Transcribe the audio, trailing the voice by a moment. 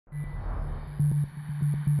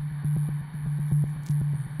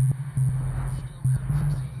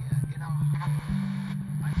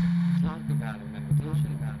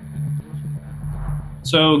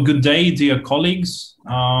So, good day, dear colleagues.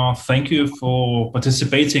 Thank you for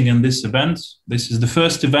participating in this event. This is the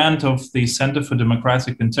first event of the Center for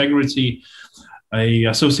Democratic Integrity, an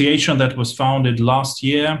association that was founded last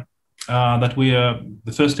year,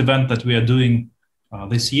 the first event that we are doing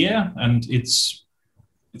this year, and its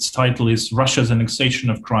title is Russia's Annexation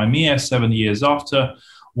of Crimea, 7 years after,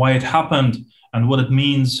 why it happened and what it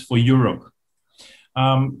means for Europe.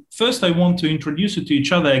 First, I want to introduce you to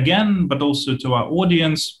each other again, but also to our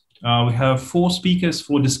audience. We have 4 speakers,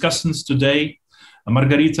 4 discussants today.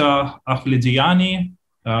 Margarita Akhvlediani,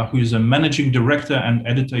 who is a managing director and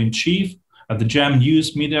editor-in-chief at the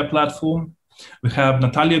JAMnews media platform. We have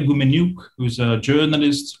Natalia Gumenyuk, who is a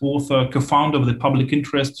journalist, author, co-founder of the Public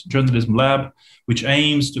Interest Journalism Lab, which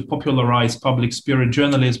aims to popularize public spirit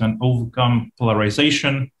journalism and overcome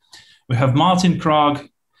polarization. We have Martin Kragh,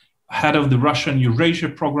 head of the Russian-Eurasia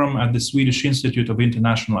program at the Swedish Institute of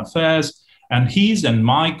International Affairs, and his and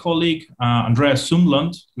my colleague, Andreas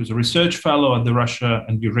Umland, who's a research fellow at the Russia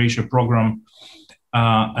and Eurasia program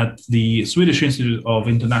at the Swedish Institute of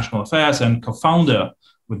International Affairs and co-founder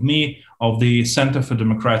with me of the Center for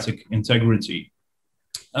Democratic Integrity.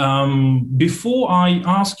 Before I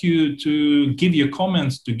ask you to give your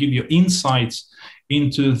comments, to give your insights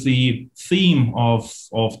into the theme of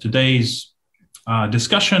today's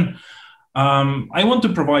discussion, I want to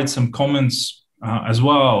provide some comments as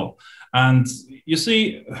well. And you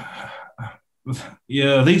see,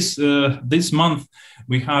 this month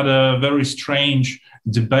we had a very strange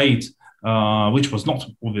debate, which was not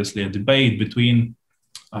obviously a debate between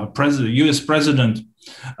US President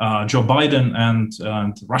Joe Biden and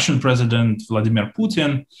Russian President Vladimir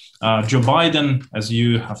Putin. Joe Biden, as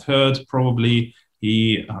you have heard, probably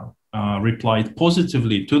he replied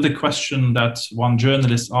positively to the question that one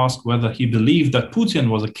journalist asked whether he believed that Putin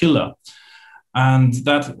was a killer. And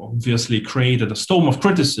that obviously created a storm of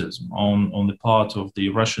criticism on the part of the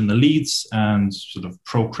Russian elites and sort of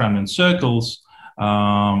pro-Kremlin circles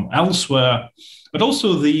elsewhere. But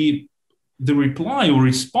also the reply or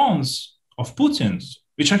response of Putin's,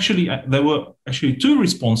 which actually, there were actually 2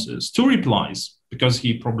 responses, 2 replies, because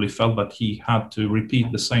he probably felt that he had to repeat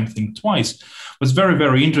the same thing twice, was very,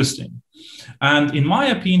 very interesting. And in my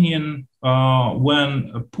opinion,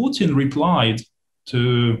 when Putin replied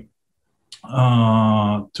to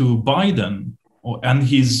Biden, and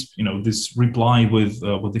his, this reply with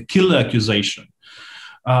the killer accusation,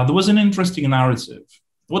 there was an interesting narrative.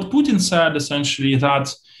 What Putin said essentially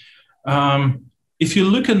that if you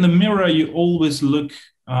look in the mirror, you always look,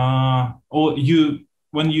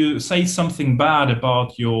 when you say something bad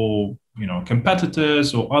about your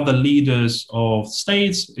competitors or other leaders of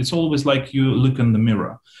states, it's always like you look in the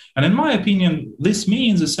mirror. And in my opinion, this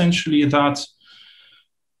means essentially that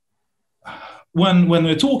when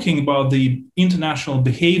we're talking about the international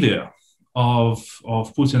behavior of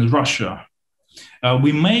Putin's Russia,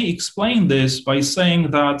 we may explain this by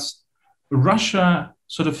saying that Russia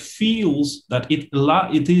sort of feels that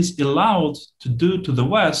it is allowed to do to the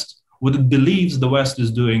West what it believes the West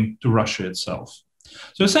is doing to Russia itself.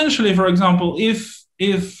 So essentially, for example, if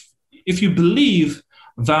you believe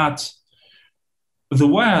that the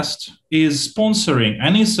West is sponsoring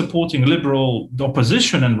and is supporting liberal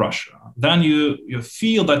opposition in Russia, then you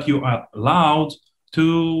feel that you are allowed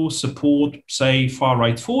to support, say,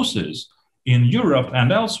 far-right forces in Europe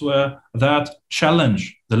and elsewhere that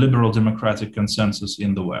challenge the liberal democratic consensus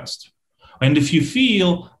in the West. And if you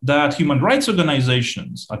feel that human rights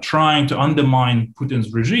organizations are trying to undermine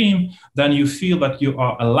Putin's regime, then you feel that you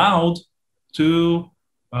are allowed to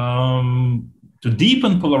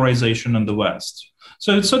deepen polarization in the West.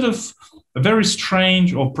 So it's sort of a very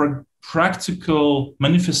strange or practical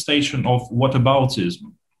manifestation of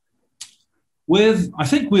whataboutism. I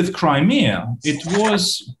think with Crimea,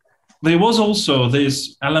 there was also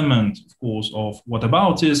this element, of course, of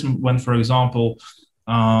whataboutism when, for example,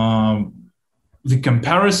 the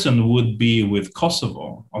comparison would be with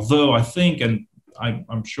Kosovo, although I think, and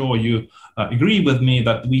I'm sure you agree with me,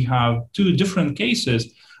 that we have 2 different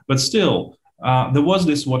cases, but still, there was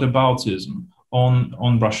this whataboutism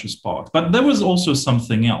on Russia's part. But there was also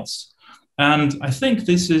something else. And I think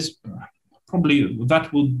this is probably,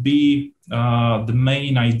 that would be the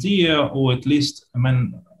main idea, or at least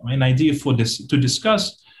main idea for this to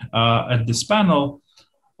discuss at this panel,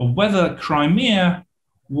 of whether Crimea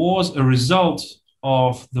was a result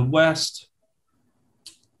of the West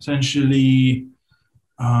essentially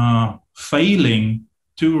failing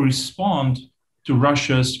to respond to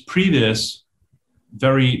Russia's previous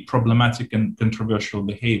very problematic and controversial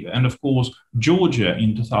behavior. And of course, Georgia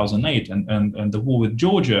in 2008 and the war with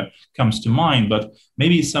Georgia comes to mind, but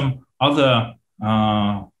maybe some other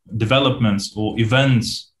developments or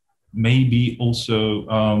events may be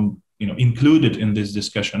also included in this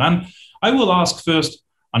discussion. And I will ask first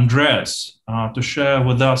Andreas to share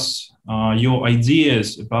with us your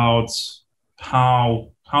ideas about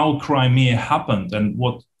how Crimea happened and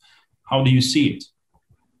how do you see it?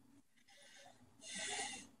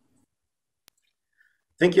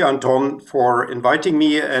 Thank you, Anton, for inviting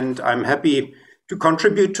me, and I'm happy to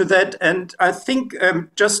contribute to that. And I think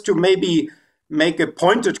just to maybe make a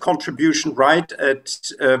pointed contribution right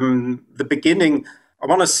at the beginning, I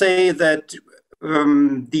want to say that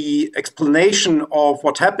the explanation of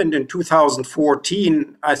what happened in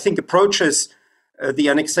 2014, I think, approaches the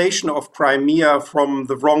annexation of Crimea from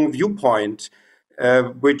the wrong viewpoint,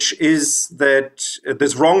 which is that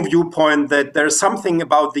this wrong viewpoint that there's something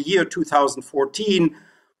about the year 2014,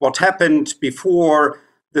 what happened before,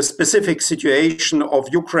 the specific situation of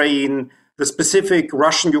Ukraine, the specific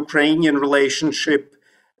Russian-Ukrainian relationship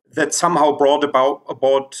that somehow brought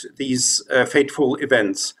about these fateful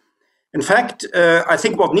events. In fact, I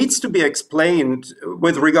think what needs to be explained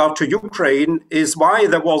with regard to Ukraine is why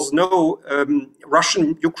there was no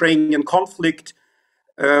Russian-Ukrainian conflict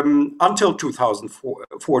until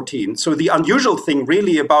 2014. So the unusual thing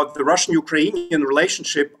really about the Russian-Ukrainian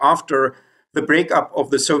relationship after the breakup of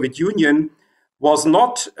the Soviet Union was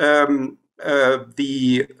not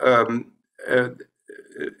the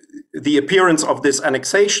appearance of this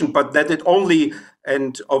annexation, but that it only,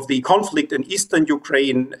 and of the conflict in eastern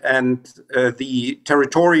Ukraine and the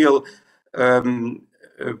territorial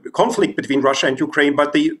conflict between Russia and Ukraine.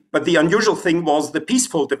 But the unusual thing was the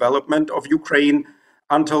peaceful development of Ukraine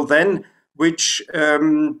until then, which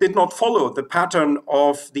did not follow the pattern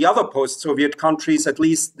of the other post-Soviet countries, at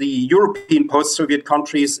least the European post-Soviet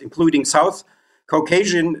countries, including South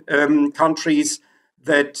Caucasian countries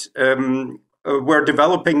that were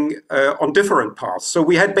developing on different paths. So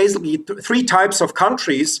we had basically three types of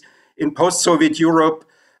countries in post-Soviet Europe.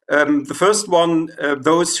 The first one,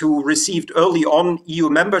 those who received early on EU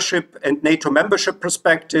membership and NATO membership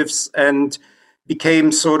perspectives and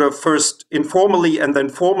became sort of first informally and then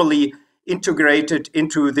formally integrated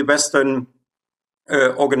into the Western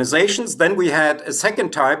organizations. Then we had a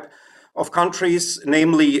second type of countries,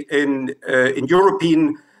 namely in the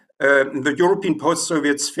European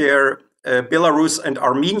post-Soviet sphere, Belarus and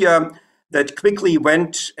Armenia, that quickly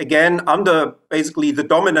went again under basically the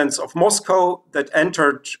dominance of Moscow, that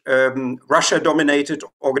entered Russia-dominated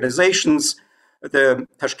organizations, the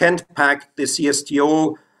Tashkent Pact, the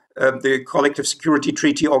CSTO, the Collective Security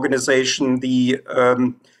Treaty Organization,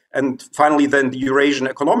 and finally then the Eurasian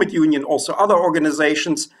Economic Union, also other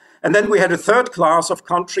organizations. And then we had a third class of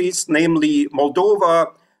countries, namely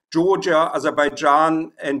Moldova, Georgia,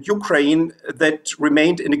 Azerbaijan, and Ukraine, that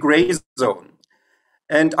remained in a gray zone.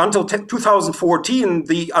 And until 2014,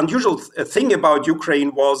 the unusual thing about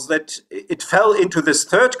Ukraine was that it fell into this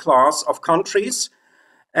third class of countries.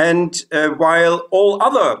 And while all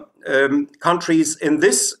other countries in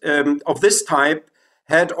this of this type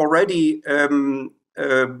had already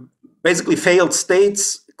basically failed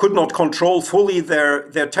states, could not control fully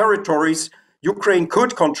their territories, Ukraine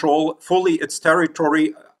could control fully its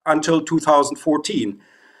territory until 2014.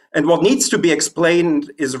 And what needs to be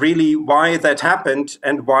explained is really why that happened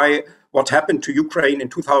and why what happened to Ukraine in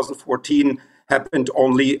 2014 happened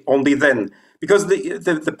only then. Because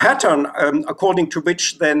the pattern according to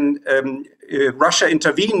which then Russia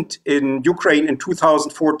intervened in Ukraine in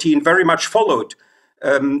 2014 very much followed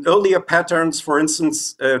earlier patterns. For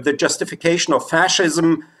instance, the justification of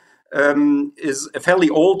fascism is a fairly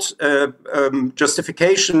old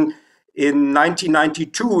justification. In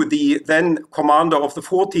 1992, the then commander of the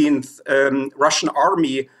 14th Russian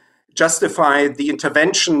army justified the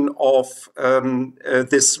intervention of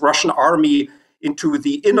this Russian army into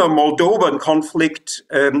the inner Moldovan conflict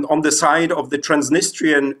on the side of the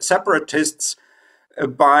Transnistrian separatists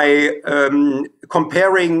by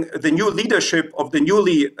comparing the new leadership of the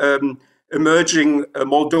newly emerging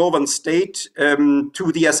Moldovan state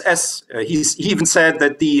to the SS. He even said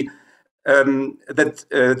that the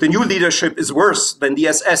new leadership is worse than the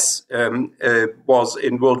SS was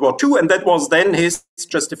in World War II, and that was then his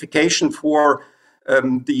justification for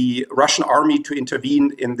the Russian army to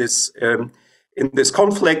intervene in this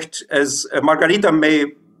conflict. As Margarita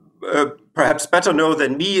may perhaps better know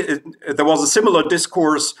than me, there was a similar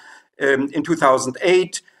discourse in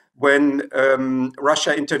 2008 when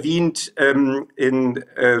Russia intervened in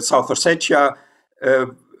South Ossetia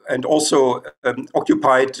and also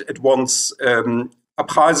occupied at once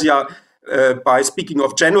Abkhazia by speaking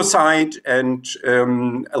of genocide and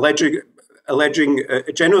alleging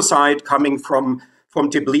a genocide coming from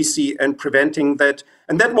Tbilisi and preventing that.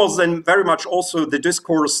 And that was then very much also the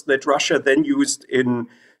discourse that Russia then used in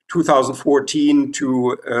 2014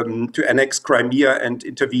 to annex Crimea and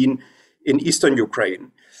intervene in eastern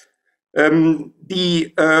Ukraine.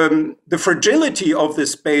 The fragility of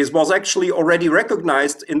this space was actually already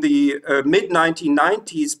recognized in the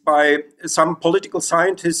mid-1990s by some political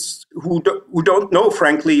scientists who don't know,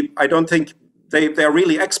 frankly. I don't think they are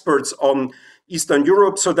really experts on Eastern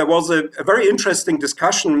Europe. So there was a very interesting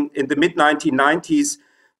discussion in the mid-1990s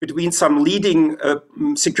between some leading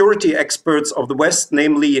security experts of the West,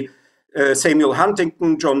 namely Samuel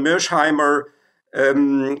Huntington, John Mearsheimer,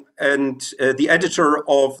 and the editor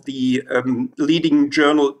of the leading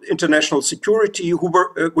journal International Security, who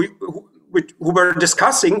were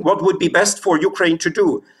discussing what would be best for Ukraine to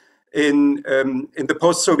do in the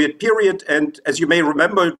post-Soviet period. And as you may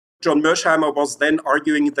remember, John Mearsheimer was then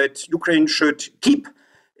arguing that Ukraine should keep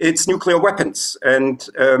its nuclear weapons, and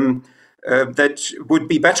that would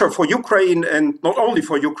be better for Ukraine, and not only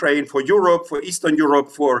for Ukraine, for Europe, for Eastern Europe,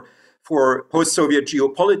 for post-Soviet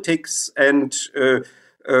geopolitics, and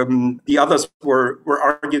the others were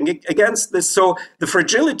arguing against this. So the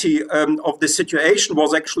fragility of the situation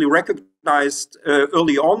was actually recognized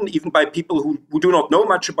early on, even by people who do not know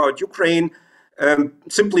much about Ukraine,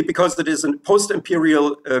 simply because it is a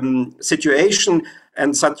post-imperial situation,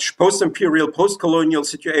 and such post-imperial, post-colonial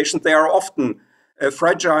situations, they are often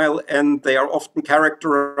fragile, and they are often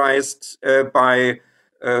characterized by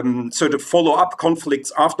sort of follow-up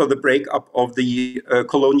conflicts after the breakup of the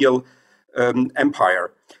colonial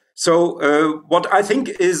empire. So what I think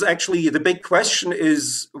is actually the big question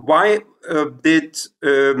is, why did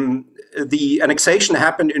the annexation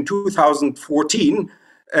happen in 2014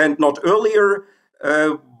 and not earlier?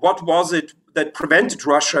 What was it that prevented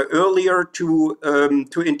Russia earlier to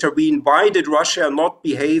intervene? Why did Russia not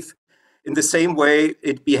behave in the same way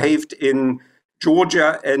it behaved in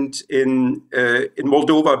Georgia and in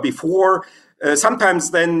Moldova before?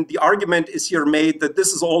 Sometimes then the argument is here made that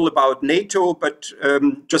this is all about NATO, but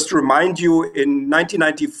just to remind you, in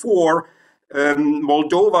 1994,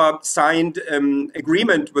 Moldova signed an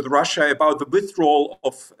agreement with Russia about the withdrawal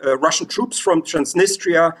of Russian troops from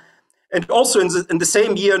Transnistria. And also in the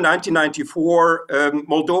same year, 1994,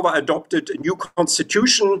 Moldova adopted a new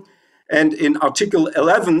constitution. And in Article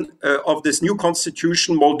 11 of this new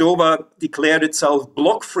constitution, Moldova declared itself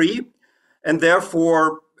bloc-free, and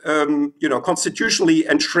therefore, constitutionally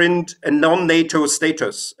enshrined a non-NATO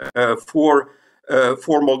status for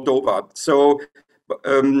Moldova. So,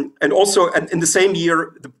 and also in the same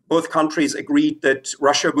year, both countries agreed that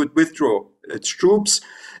Russia would withdraw its troops.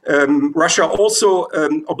 Russia also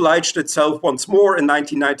obliged itself once more in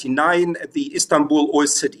 1999 at the Istanbul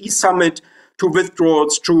OSCE summit to withdraw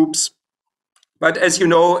its troops. But as you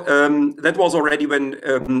know, that was already when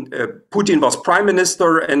Putin was prime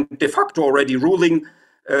minister and de facto already ruling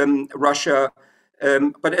Russia.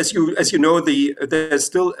 But as you know, there's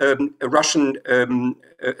still a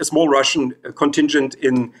small Russian contingent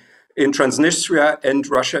in Transnistria, and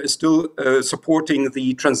Russia is still supporting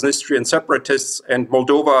the Transnistrian separatists, and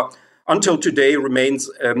Moldova until today remains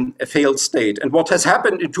a failed state. And what has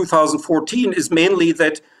happened in 2014 is mainly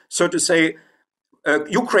that, so to say,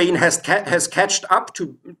 Ukraine has catched up,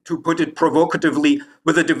 to put it provocatively,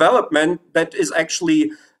 with a development that is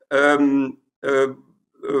actually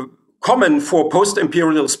common for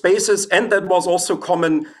post-imperial spaces, and that was also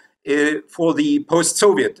common for the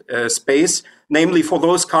post-Soviet space, namely for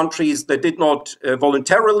those countries that did not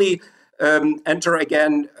voluntarily enter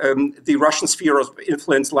again the Russian sphere of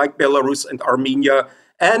influence, like Belarus and Armenia,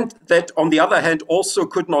 and that, on the other hand, also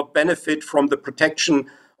could not benefit from the protection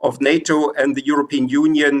of NATO and the European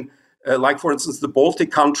Union, like, for instance, the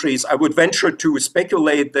Baltic countries. I would venture to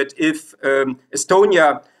speculate that if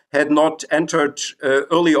Estonia had not entered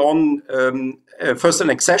early on first an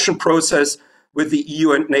accession process with the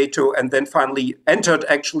EU and NATO, and then finally entered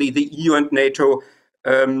actually the EU and NATO,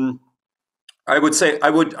 I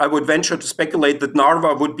would venture to speculate that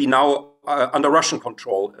Narva would be now under Russian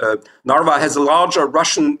control. Narva has a larger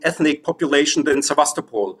Russian ethnic population than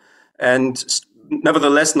Sevastopol, and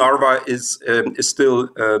nevertheless, Narva is still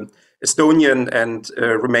Estonian and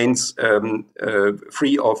remains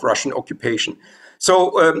free of Russian occupation.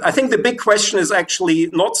 So I think the big question is actually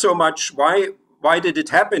not so much why did it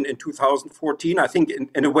happen in 2014. I think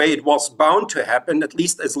in a way it was bound to happen, at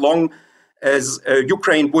least as long as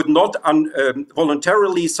Ukraine would not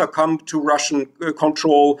voluntarily succumb to Russian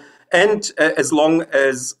control, and as long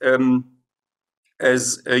as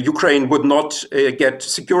Ukraine would not get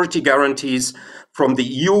security guarantees from the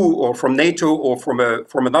EU or from NATO or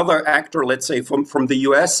from another actor, let's say from the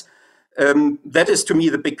US. That is, to me,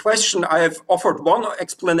 the big question. I have offered one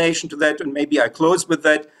explanation to that, and maybe I close with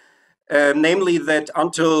that, namely that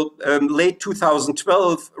until late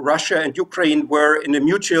 2012, Russia and Ukraine were in a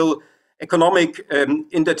mutual economic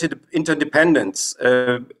interdependence,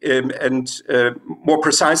 and more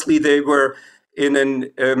precisely, they were in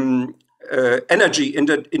an energy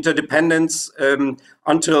interdependence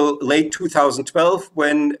until late 2012,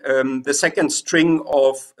 when the second string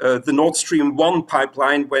of the Nord Stream 1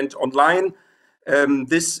 pipeline went online.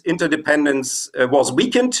 This interdependence was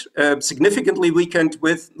weakened, significantly weakened,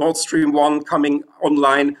 with Nord Stream 1 coming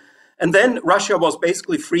online. And then Russia was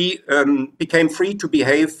basically became free to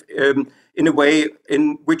behave in a way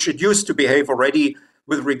in which it used to behave already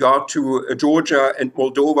with regard to Georgia and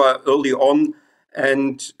Moldova early on.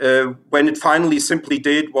 And when it finally simply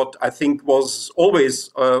did what I think was always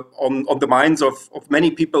on the minds of many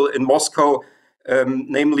people in Moscow,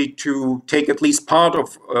 namely to take at least part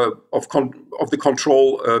of the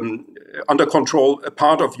control, under control, a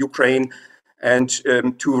part of Ukraine, and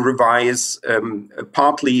to revise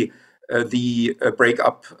partly the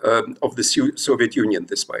breakup of the Soviet Union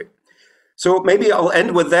this way. So maybe I'll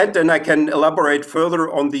end with that, and I can elaborate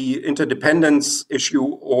further on the interdependence issue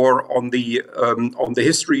or on the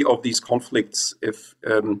history of these conflicts if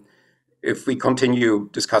we continue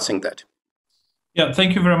discussing that. Yeah,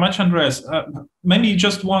 thank you very much, Andreas. Maybe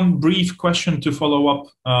just one brief question to follow up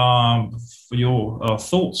for your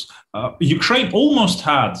thoughts. Ukraine almost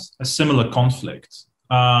had a similar conflict.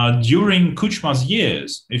 During Kuchma's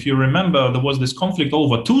years, if you remember, there was this conflict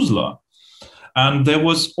over Tuzla, and there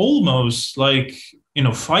was almost like,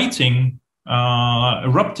 fighting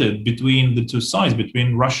erupted between the two sides,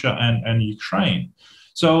 between Russia and Ukraine.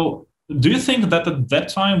 So do you think that at that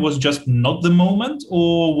time was just not the moment,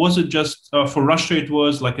 or was it just for Russia, it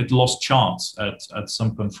was like it lost chance at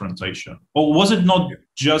some confrontation? Or was it not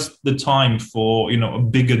just the time for, a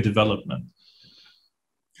bigger development?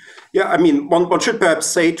 Yeah, I mean, one should perhaps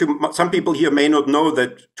say to some people here may not know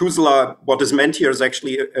that Tuzla, what is meant here is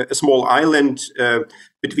actually a small island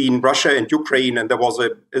between Russia and Ukraine. And there was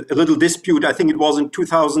a little dispute. I think it was in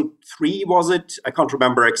 2003, was it? I can't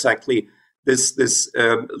remember exactly this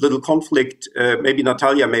little conflict. Maybe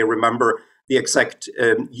Natalia may remember the exact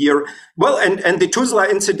year. Well, and the Tuzla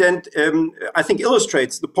incident, I think,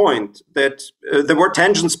 illustrates the point that there were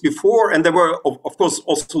tensions before, and there were, of course,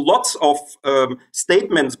 also lots of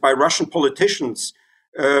statements by Russian politicians,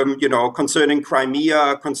 concerning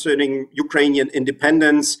Crimea, concerning Ukrainian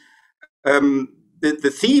independence.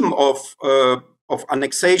 The theme of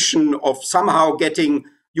annexation, of somehow getting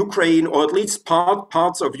Ukraine, or at least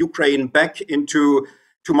parts of Ukraine, back to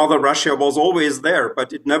Mother Russia was always there,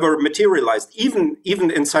 but it never materialized, even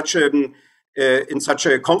in such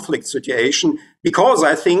a conflict situation, because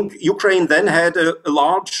I think Ukraine then had a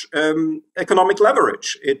large economic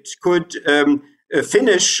leverage. It could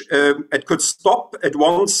it could stop at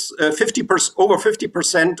once over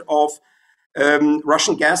 50% of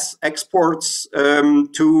Russian gas exports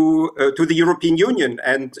to the European Union,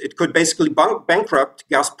 and it could basically bankrupt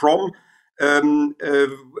Gazprom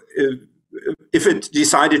if it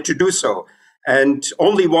decided to do so. And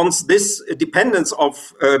only once this dependence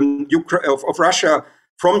of Russia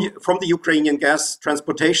from the Ukrainian gas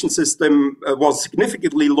transportation system was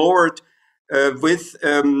significantly lowered with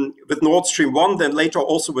Nord Stream 1, then later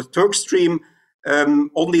also with Turk Stream,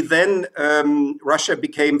 only then Russia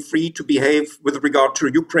became free to behave with regard to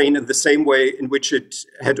Ukraine in the same way in which it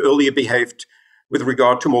had earlier behaved with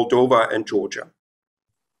regard to Moldova and Georgia.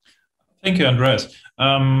 Thank you, Andreas.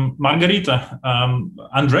 Margarita,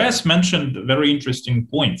 Andreas mentioned a very interesting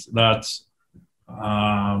point that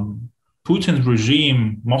Putin's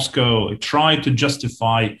regime, Moscow, tried to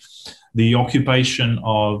justify the occupation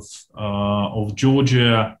of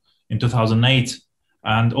Georgia in 2008,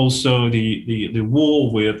 and also the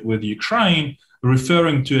war with Ukraine,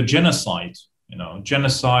 referring to a genocide,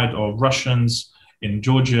 genocide of Russians in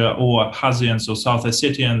Georgia, or Abkhazians or South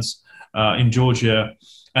Ossetians in Georgia.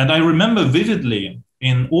 And I remember vividly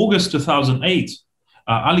in August 2008,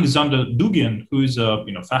 Alexander Dugin, who is a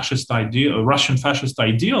Russian fascist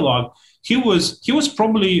ideologue, he was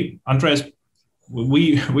probably, Andreas,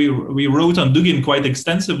 we wrote on Dugin quite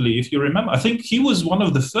extensively, if you remember. I think he was one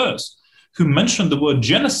of the first who mentioned the word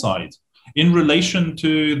genocide in relation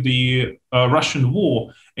to the Russian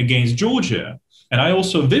war against Georgia. And I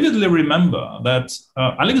also vividly remember that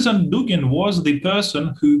Alexander Dugin was the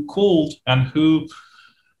person who called and who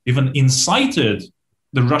even incited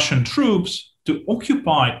the Russian troops to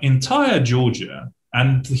occupy entire Georgia.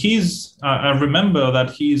 And I remember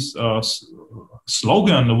that his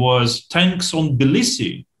slogan was "Tanks on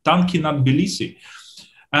Tbilisi, Tanki na Tbilisi."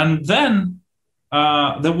 And then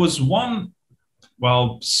there was one,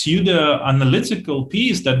 pseudo-analytical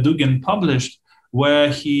piece that Dugin published where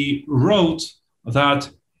he wrote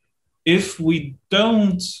that if we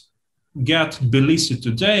don't get Tbilisi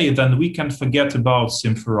today, then we can forget about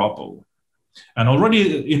Simferopol. And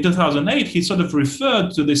already in 2008, he sort of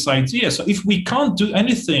referred to this idea. So if we can't do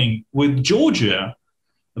anything with Georgia,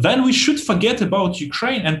 then we should forget about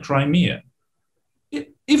Ukraine and Crimea.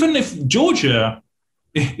 Even if Georgia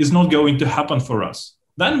is not going to happen for us,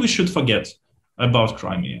 then we should forget about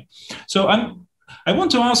Crimea. So I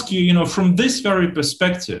want to ask you, from this very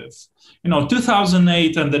perspective,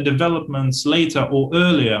 2008 and the developments later or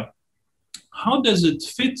earlier, how does it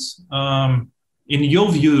fit, in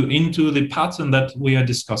your view, into the pattern that we are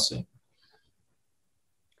discussing?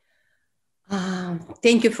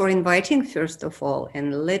 Thank you for inviting, first of all,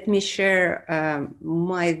 and let me share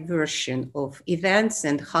my version of events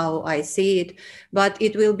and how I see it. But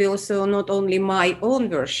it will be also not only my own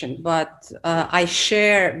version, but I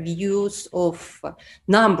share views of a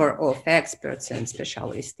number of experts and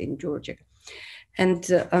specialists in Georgia. And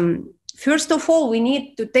first of all, we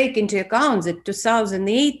need to take into account that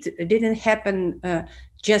 2008 didn't happen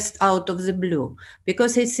just out of the blue,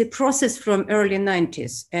 because it's a process from early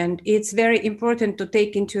 90s. And it's very important to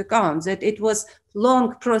take into account that it was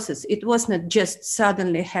long process. It was not just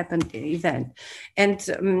suddenly happened event. And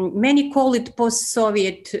many call it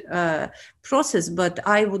post-Soviet process, but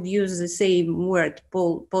I would use the same word,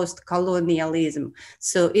 post-colonialism.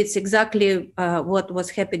 So it's exactly what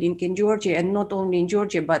was happening in Georgia, and not only in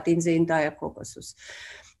Georgia, but in the entire Caucasus.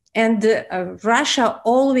 And Russia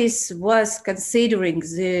always was considering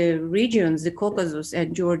the regions, the Caucasus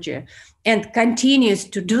and Georgia, and continues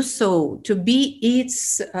to do so, to be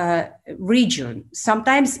its region,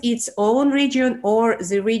 sometimes its own region, or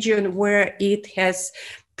the region where it has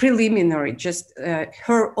preliminary, just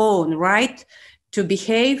her own right to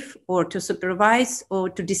behave or to supervise or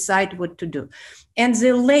to decide what to do. And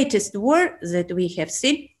the latest war that we have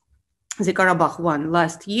seen, the Karabakh one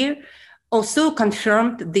last year, also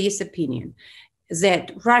confirmed this opinion,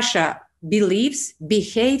 that Russia believes,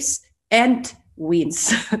 behaves, and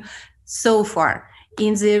wins so far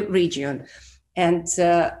in the region. And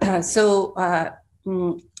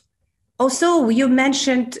also you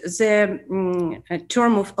mentioned the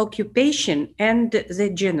term of occupation and the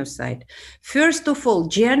genocide. First of all,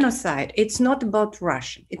 genocide, it's not about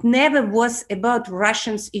Russian. It never was about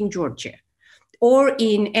Russians in Georgia, or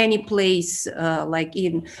in any place like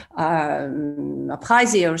in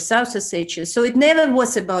Abkhazia or South Ossetia. So it never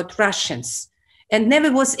was about Russians, and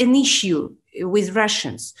never was an issue with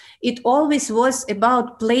Russians. It always was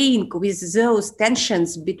about playing with those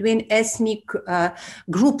tensions between ethnic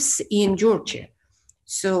groups in Georgia.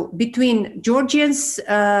 So between Georgians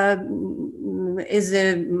is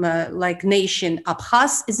a nation,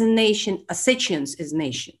 Abkhaz is a nation, Ossetians is a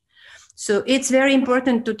nation. So it's very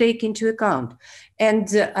important to take into account. And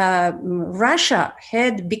Russia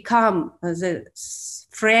had become the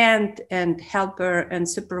friend and helper and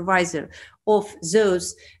supervisor of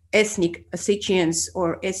those ethnic Ossetians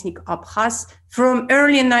or ethnic Abkhaz from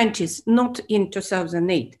early 90s, not in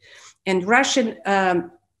 2008. And Russian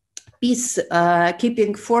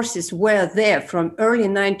peacekeeping forces were there from early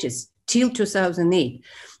 90s till 2008.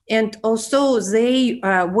 And also they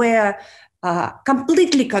were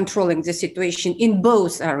completely controlling the situation in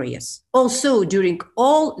both areas, also during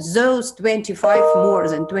all those more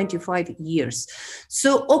than 25 years.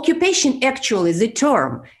 So occupation, actually, the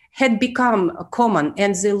term had become common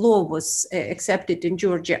and the law was accepted in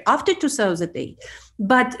Georgia after 2008.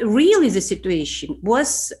 But really the situation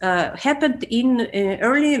was happened in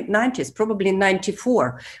early 90s, probably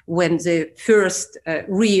 94, when the first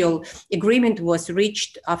real agreement was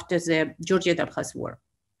reached after the Georgian-Abkhaz war.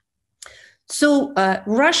 So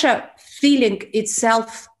Russia feeling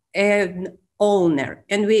itself an owner,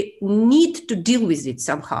 and we need to deal with it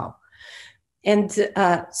somehow. And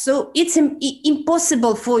so it's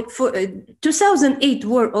impossible for 2008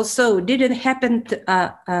 war also didn't happen.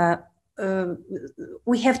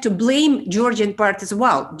 We have to blame Georgian part as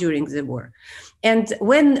well during the war. And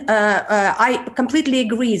when I completely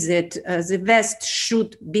agree that the West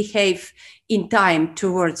should behave in time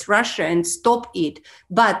towards Russia and stop it,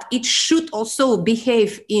 but it should also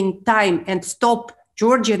behave in time and stop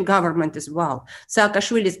Georgian government as well,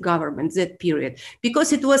 Saakashvili's government, that period,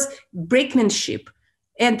 because it was brinkmanship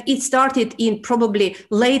And it started in probably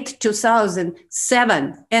late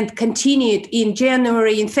 2007 and continued in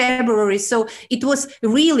January, in February. So it was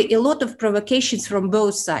really a lot of provocations from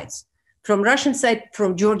both sides, from Russian side,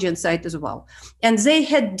 from Georgian side as well. And they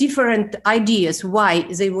had different ideas why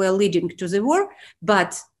they were leading to the war,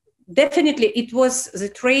 but definitely it was the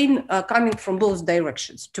train coming from both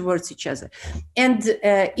directions towards each other. And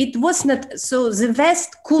it was not, so the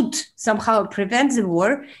West could somehow prevent the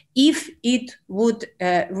war if it would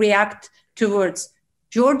react towards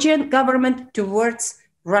Georgian government, towards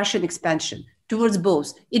Russian expansion, towards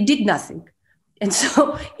both. It did nothing. And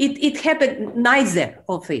so it happened neither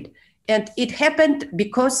of it. And it happened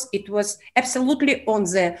because it was absolutely on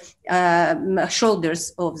the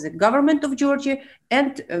shoulders of the government of Georgia,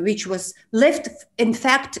 and which was left, in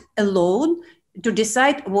fact, alone to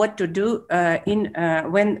decide what to do when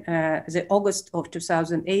the August of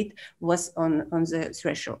 2008 was on the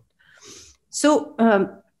threshold. So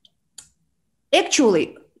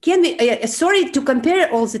actually, can we, sorry to compare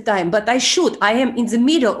all the time, but I should. I am in the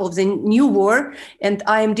middle of the new war and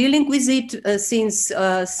I am dealing with it since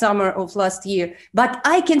summer of last year. But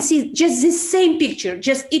I can see just the same picture,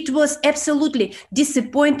 just it was absolutely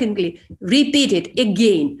disappointingly repeated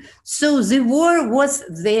again. So the war was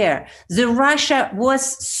there. The Russia was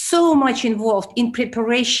so much involved in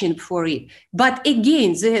preparation for it. But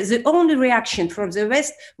again, the only reaction from the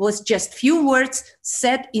West was just few words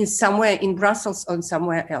said in somewhere in Brussels or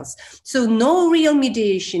somewhere else. So no real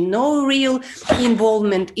mediation, no real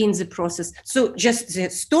involvement in the process. So just the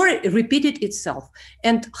story repeated itself.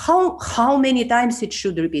 And how many times it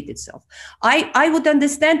should repeat itself? I would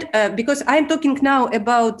understand, because I'm talking now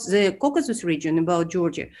about the Caucasus region, about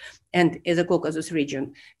Georgia and the Caucasus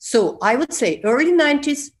region. So I would say early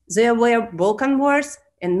 90s, there were Balkan wars,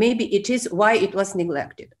 and maybe it is why it was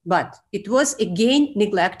neglected. But it was again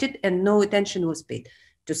neglected and no attention was paid.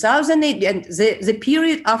 2008, and the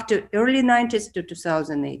period after early 90s to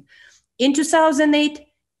 2008. In 2008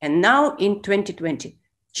 and now in 2020,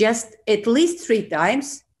 just at least 3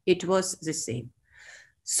 times, it was the same.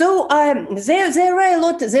 So there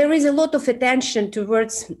is a lot of attention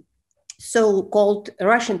towards so-called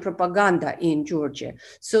Russian propaganda in Georgia.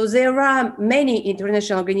 So there are many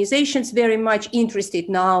international organizations very much interested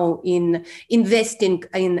now in investing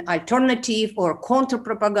in alternative or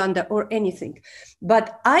counter-propaganda or anything.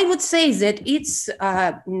 But I would say that it's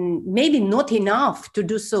maybe not enough to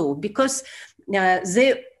do so, because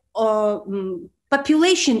the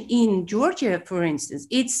population in Georgia, for instance,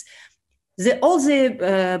 it's all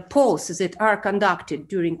the polls that are conducted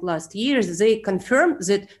during last years, they confirm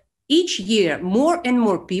that each year, more and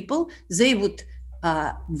more people, they would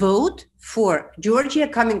vote for Georgia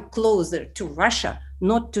coming closer to Russia,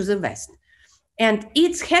 not to the West. And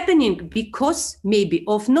it's happening because maybe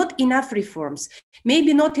of not enough reforms,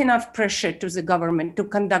 maybe not enough pressure to the government to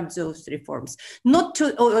conduct those reforms, not to,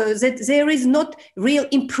 that there is not real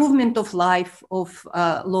improvement of life of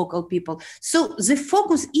local people. So the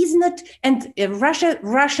focus is not, and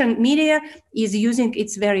Russian media is using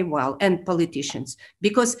it very well, and politicians,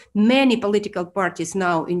 because many political parties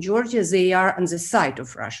now in Georgia, they are on the side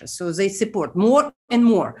of Russia. So they support more and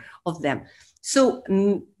more of them. So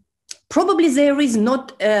probably there is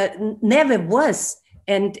not, never was,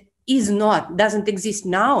 and is not, doesn't exist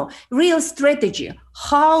now, real strategy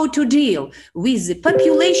how to deal with the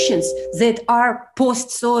populations that are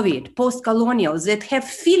post-Soviet, post-colonial, that have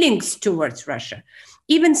feelings towards Russia.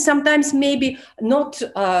 Even sometimes maybe not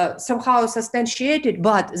somehow substantiated,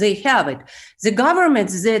 but they have it. The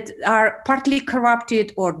governments that are partly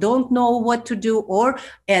corrupted or don't know what to do, or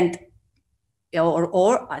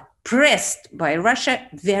are pressed by Russia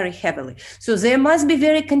very heavily. So there must be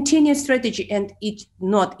very continuous strategy, and it's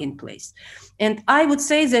not in place. And I would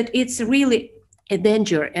say that it's really a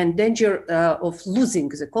danger, and danger of losing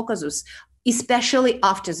the Caucasus, especially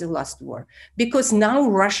after the last war, because now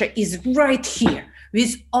Russia is right here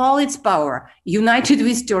with all its power, united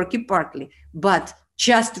with Turkey partly, but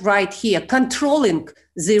just right here, controlling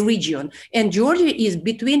the region. And Georgia is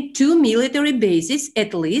between 2 military bases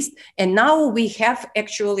at least. And now we have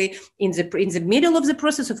actually in the middle of the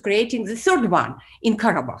process of creating the 3rd one in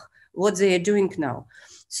Karabakh, what they are doing now.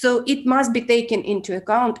 So it must be taken into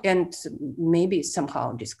account and maybe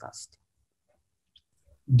somehow discussed.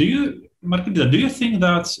 Margarita, do you think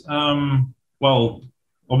that, well,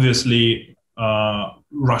 obviously,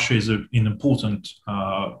 Russia is an important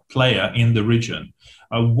player in the region.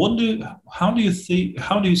 How do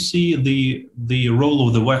you see the role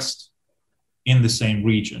of the West in the same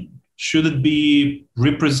region? Should it be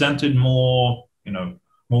represented more,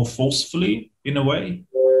 more forcefully in a way?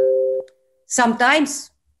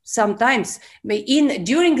 Sometimes, sometimes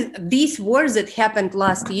during these wars that happened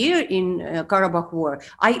last year in Karabakh war,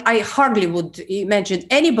 I hardly would imagine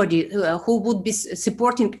anybody who would be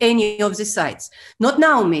supporting any of the sides. Not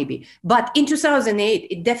now, maybe, but in 2008,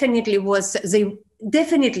 it definitely was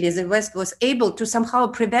definitely the West was able to somehow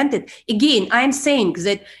prevent it. Again, I'm saying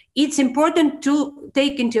that it's important to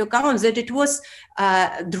take into account that it was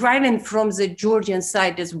driven from the Georgian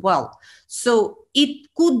side as well. So it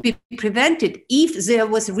could be prevented if there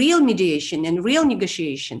was real mediation and real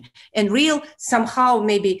negotiation and real somehow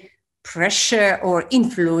maybe pressure or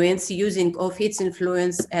influence, using of its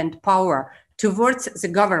influence and power towards the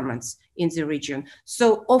governments in the region.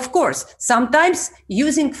 So, of course, sometimes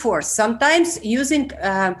using force, sometimes using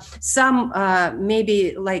some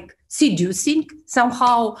maybe like seducing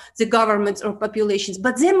somehow the governments or populations,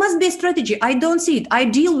 but there must be a strategy. I don't see it. I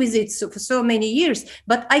deal with it for so many years,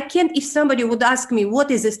 but I can't, if somebody would ask me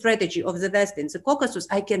what is the strategy of the West in the Caucasus,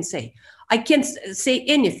 I can't say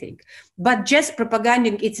anything, but just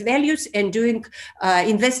propaganding its values and doing,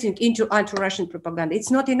 investing into anti-Russian propaganda.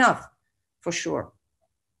 It's not enough, for sure.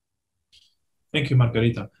 Thank you,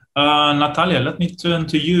 Margarita. Natalia, let me turn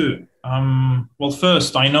to you. Well,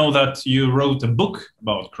 first, I know that you wrote a book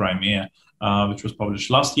about Crimea, which was published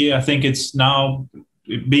last year. I think it's now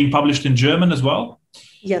being published in German as well.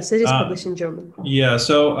 Yes, it is published in German. Yeah,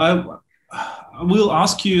 so I will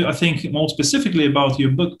ask you, I think, more specifically about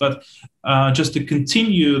your book, but just to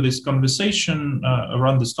continue this conversation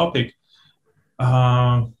around this topic,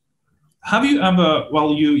 have you ever,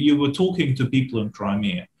 while you were talking to people in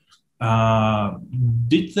Crimea,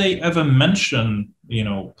 did they ever mention,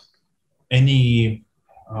 any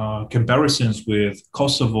comparisons with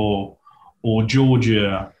Kosovo or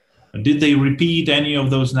Georgia? Did they repeat any of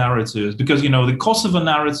those narratives? Because the Kosovo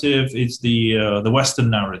narrative is the Western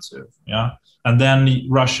narrative, yeah, and then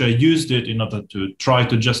Russia used it in order to try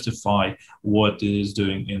to justify what it is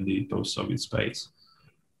doing in the post-Soviet space.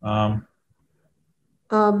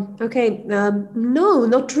 No,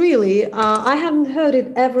 not really. I haven't heard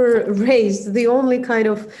it ever raised. The only kind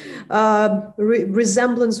of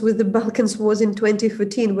resemblance with the Balkans was in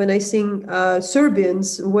 2014 when I think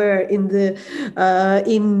Serbians were in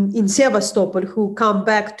Sevastopol who come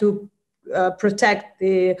back to protect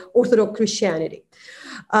the Orthodox Christianity.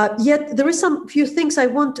 Yet there is some few things I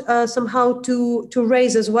want somehow to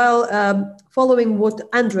raise as well, following what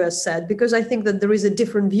Andreas said, because I think that there is a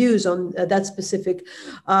different views on that specific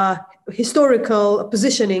historical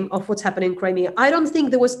positioning of what's happening in Crimea. I don't think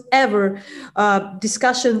there was ever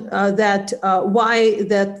discussion that why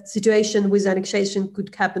that situation with annexation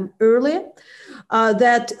could happen earlier.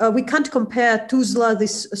 That we can't compare Tuzla,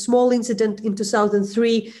 this small incident in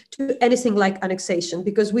 2003, to anything like annexation,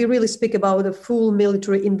 because we really speak about a full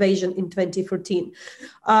military invasion in 2014.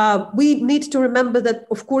 We need to remember that,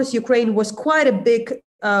 of course, Ukraine was quite a big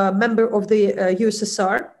member of the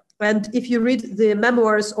USSR. And if you read the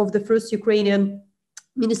memoirs of the first Ukrainian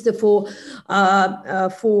Minister for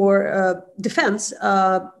Defense,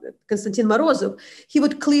 Konstantin Morozov, he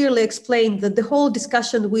would clearly explain that the whole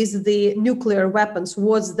discussion with the nuclear weapons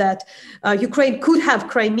was that Ukraine could have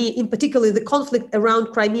Crimea, in particular the conflict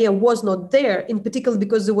around Crimea was not there, in particular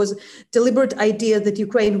because there was deliberate idea that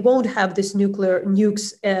Ukraine won't have this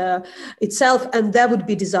nukes itself, and that would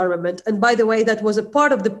be disarmament. And by the way, that was a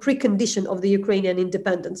part of the precondition of the Ukrainian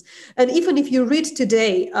independence. And even if you read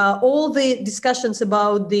today, all the discussions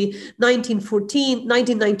about the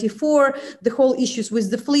 1994, the whole issues with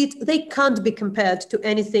the fleet, they can't be compared to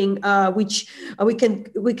anything which we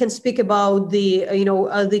can speak about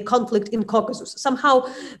the conflict in Caucasus. Somehow,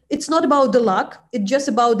 it's not about the luck; it's just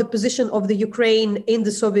about the position of the Ukraine in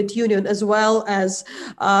the Soviet Union, as well as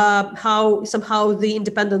how somehow the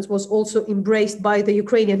independence was also embraced by the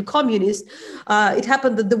Ukrainian communists. It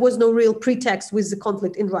happened that there was no real pretext with the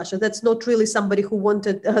conflict in Russia. That's not really somebody who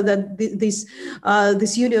wanted that this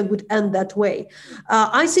union would end that way.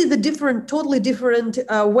 I see the totally different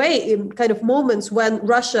way in kind of moments when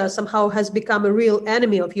Russia somehow has become a real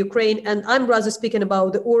enemy of Ukraine. And I'm rather speaking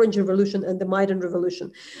about the Orange Revolution and the Maidan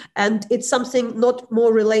Revolution. And it's something not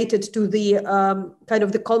more related to the kind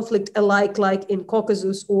of the conflict alike, like in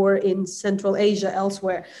Caucasus or in Central Asia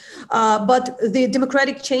elsewhere. But the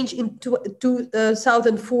democratic change in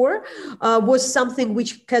 2004 was something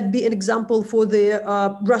which can be an example for the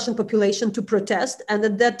Russian population to protest. And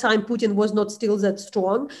at that time, Putin was not still that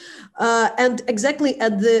strong. And exactly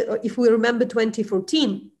if we remember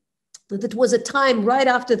 2014, that was a time right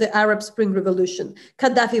after the Arab Spring Revolution.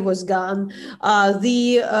 Gaddafi was gone.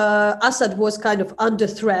 Assad was kind of under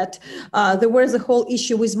threat. There was a whole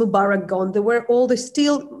issue with Mubarak gone. There were all the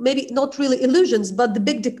still, maybe not really illusions, but the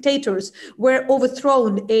big dictators were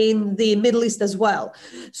overthrown in the Middle East as well.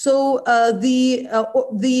 So the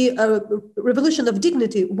Revolution of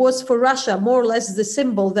Dignity was for Russia more or less the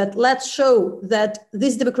symbol that let's show that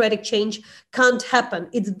this democratic change can't happen.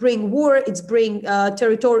 It's bring war, it's bring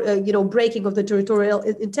breaking of the territorial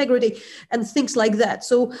integrity and things like that.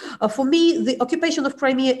 So for me, the occupation of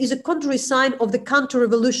Crimea is a contrary sign of the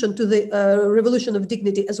counter-revolution to the Revolution of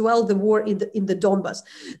Dignity, as well the war in the Donbass.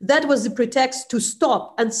 That was the pretext to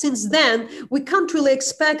stop. And since then, we can't really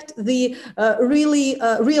expect the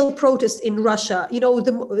real protest in Russia. You know,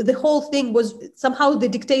 the whole thing was somehow the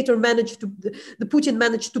dictator the Putin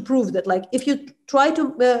managed to prove that, like, if you try to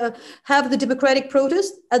have the democratic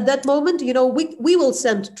protest at that moment, you know, we will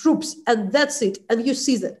send troops and that's it. And you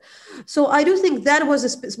see that. So I do think that was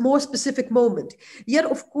a more specific moment. Yet,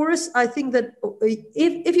 of course, I think that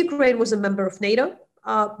if Ukraine was a member of NATO,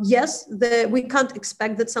 yes, we can't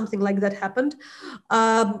expect that something like that happened.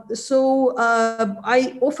 I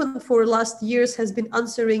often for last years has been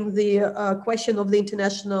answering the question of the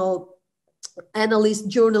international analysts,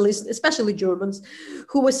 journalists, especially Germans,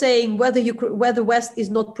 who were saying whether West is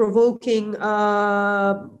not provoking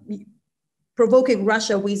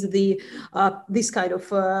Russia with this kind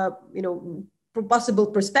of possible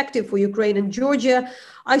perspective for Ukraine and Georgia.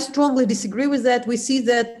 I strongly disagree with that. We see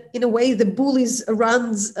that in a way the bullies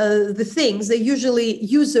runs the things. They usually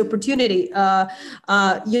use the opportunity.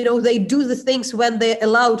 They do the things when they're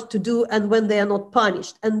allowed to do and when they are not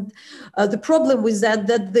punished. And the problem with that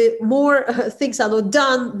the more things are not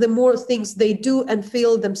done, the more things they do and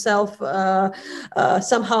feel themselves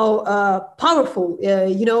somehow powerful.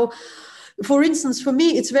 For instance, for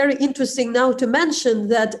me, it's very interesting now to mention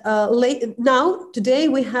that today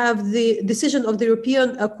we have the decision of the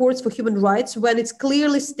European Courts for Human Rights, when it's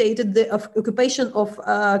clearly stated the occupation of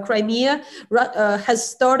Crimea has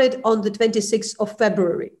started on the 26th of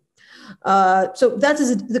February. So that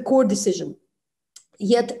is the court decision.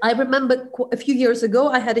 Yet I remember a few years ago,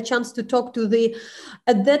 I had a chance to talk to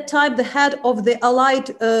at that time, the head of the Allied,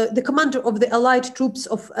 the commander of the Allied troops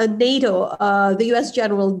of NATO, the US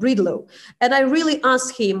General Breedlove. And I really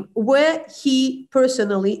asked him, were he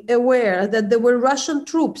personally aware that there were Russian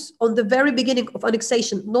troops on the very beginning of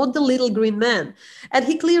annexation, not the little green man? And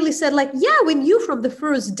he clearly said, like, yeah, we knew from the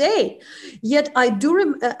first day. Yet I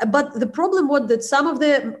do, but the problem was that some of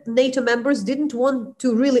the NATO members didn't want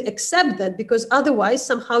to really accept that, because otherwise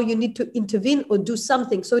somehow you need to intervene or do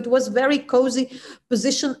something. So it was very cozy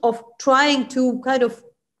position of trying to kind of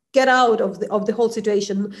get out of the whole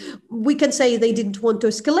situation. We can say they didn't want to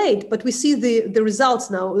escalate, but we see the results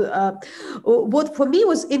now. What for me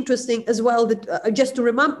was interesting as well, that just to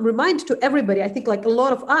remind to everybody, I think like a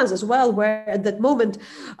lot of us as well were at that moment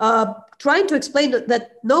trying to explain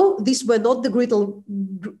that no, these were not the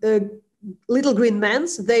little green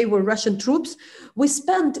mans, they were Russian troops. We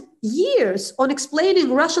spent years on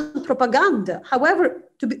explaining Russian propaganda. However,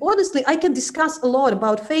 to be honestly, I can discuss a lot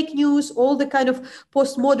about fake news, all the kind of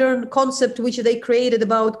postmodern concept which they created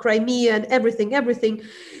about Crimea and everything.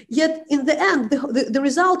 Yet in the end, the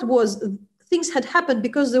result was things had happened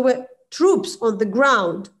because there were troops on the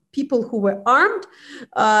ground, people who were armed,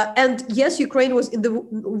 and yes, Ukraine was in the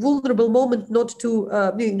vulnerable moment not to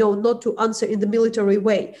answer in the military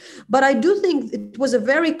way. But I do think it was a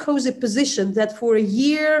very cozy position that for a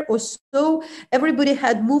year or so, everybody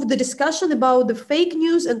had moved the discussion about the fake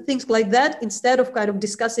news and things like that, instead of kind of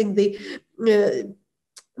discussing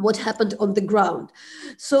what happened on the ground.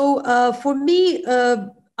 So for me,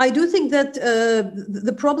 I do think that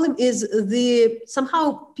the problem is somehow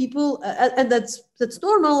people, and that's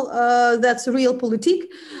normal, that's realpolitik.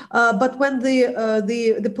 But when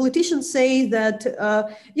the politicians say that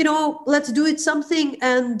let's do it something,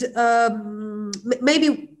 and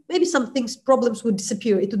maybe some problems would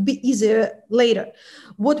disappear. It would be easier later.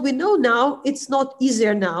 What we know now, it's not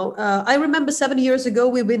easier now. I remember 7 years ago,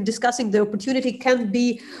 we've been discussing the opportunity can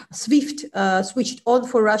be SWIFT switched on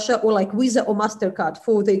for Russia, or like Visa or MasterCard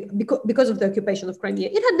because of the occupation of Crimea.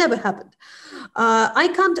 It had never happened. I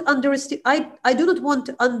can't underestimate. I do not want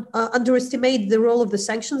to underestimate the role of the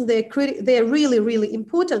sanctions. They are really, really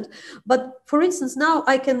important. But for instance, now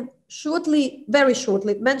I can very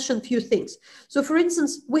shortly mention a few things. So for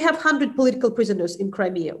instance, we have 100 political prisoners in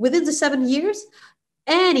Crimea. Within the 7 years,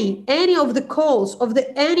 any of the calls of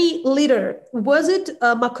any leader, was it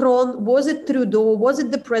Macron, was it Trudeau, was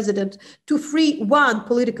it the president, to free one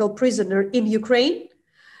political prisoner in Ukraine,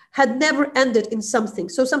 had never ended in something.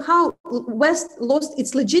 So somehow West lost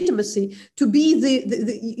its legitimacy to be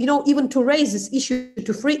even to raise this issue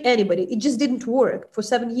to free anybody. It just didn't work for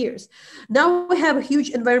 7 years. Now we have a huge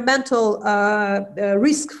environmental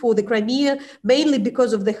risk for the Crimea, mainly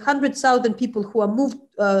because of the 100,000 people who are moved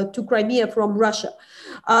to Crimea from Russia.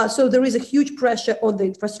 So there is a huge pressure on the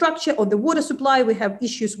infrastructure, on the water supply. We have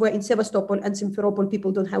issues where in Sevastopol and Simferopol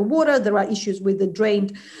people don't have water. There are issues with the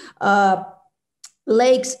drained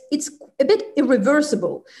lakes. It's a bit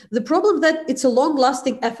irreversible. The problem that it's a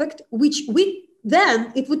long-lasting effect, which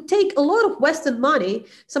it would take a lot of Western money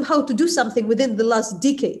somehow to do something within the last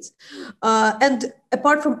decades, and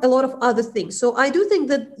apart from a lot of other things. So I do think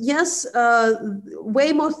that, yes,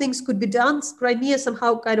 way more things could be done. Crimea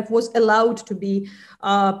somehow kind of was allowed to be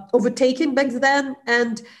overtaken back then,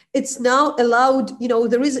 and it's now allowed,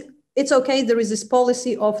 it's okay, there is this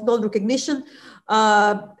policy of non-recognition,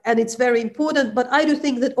 and it's very important. But I do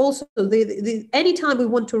think that also anytime we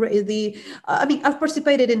want to I've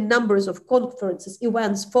participated in numbers of conferences,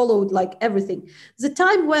 events, followed like everything. The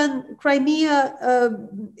time when Crimea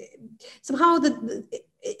somehow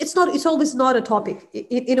it's always not a topic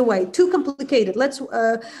in a way, too complicated. Let's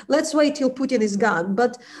wait till Putin is gone.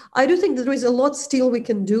 But I do think that there is a lot still we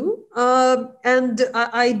can do, and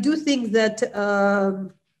I do think that.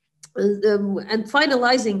 And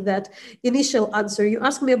finalizing that initial answer, you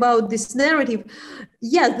asked me about this narrative.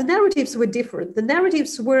 Yeah, the narratives were different. The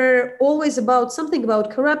narratives were always about something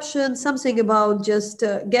about corruption, something about just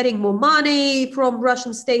getting more money from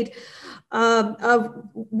Russian state.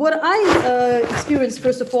 What I experienced,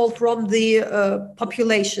 first of all, from the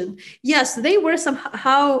population, yes, they were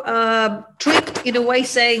somehow tricked in a way,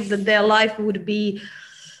 saying that their life would be,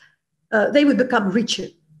 they would become richer.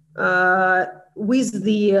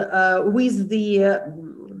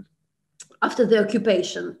 After the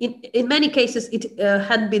occupation. In many cases, it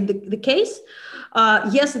hadn't been the case.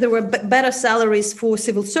 Yes, there were better salaries for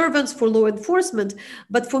civil servants, for law enforcement,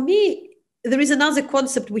 but for me, there is another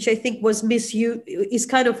concept which I think was misused, is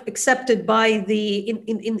kind of accepted by in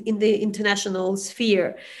the international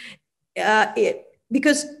sphere,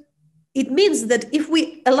 because it means that if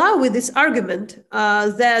we allow with this argument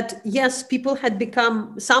that, yes, people had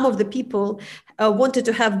become, some of the people wanted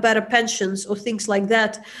to have better pensions or things like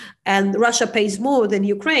that, and Russia pays more than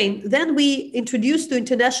Ukraine, then we introduce to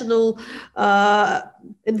international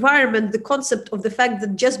environment the concept of the fact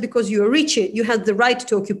that just because you are richer, you have the right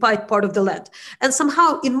to occupy part of the land. And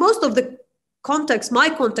somehow in most of the my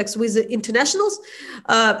context with the internationals,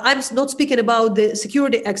 I'm not speaking about the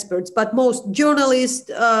security experts, but most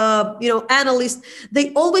journalists, analysts,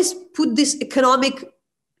 they always put this economic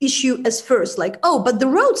issue as first, like, oh, but the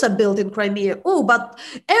roads are built in Crimea. Oh, but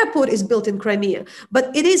airport is built in Crimea.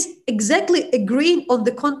 But it is exactly agreeing on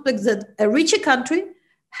the context that a richer country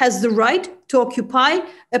has the right to occupy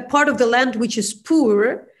a part of the land which is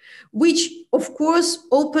poorer, which of course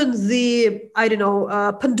opens the,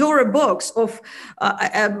 Pandora box of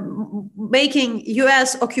making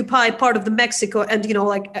US occupy part of the Mexico, and,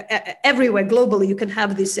 everywhere globally you can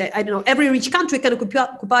have this, every rich country can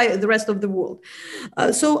occupy the rest of the world.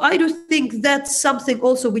 So I do think that's something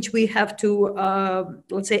also which we have to,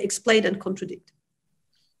 let's say, explain and contradict.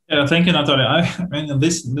 Yeah, thank you, Natalia. I mean,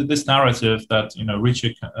 this narrative that,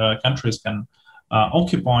 richer countries can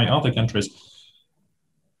occupy other countries.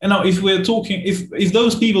 If we're talking, if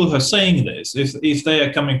those people who are saying this, if they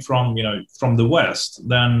are coming from, from the West,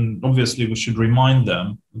 then obviously we should remind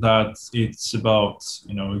them that it's about,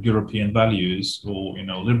 European values or,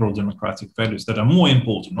 liberal democratic values that are more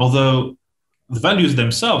important, although the values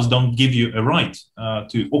themselves don't give you a right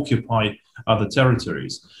to occupy other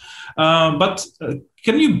territories. But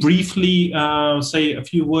can you briefly say a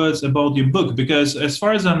few words about your book? Because as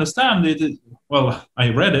far as I understand it, well, I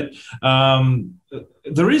read it,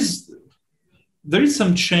 there is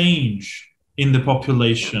some change in the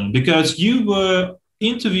population, because you were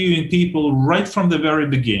interviewing people right from the very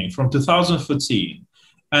beginning, from 2014,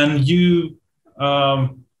 and you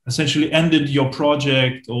essentially ended your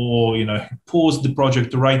project, or paused the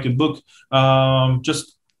project to write your book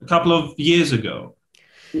just a couple of years ago.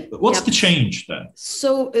 What's the change then?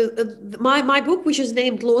 So my book, which is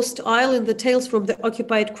named Lost Island, the Tales from the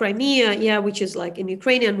Occupied Crimea, which is like in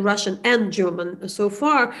Ukrainian, Russian, and German so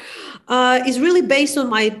far, is really based on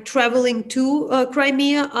my traveling to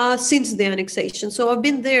Crimea since the annexation. So I've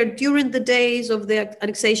been there during the days of the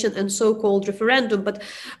annexation and so-called referendum, but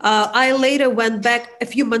I later went back a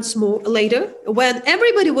few months more later, when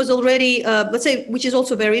everybody was already, let's say, which is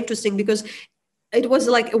also very interesting, because it was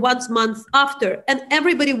like 1 month after, and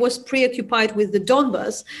everybody was preoccupied with the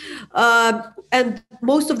Donbas. And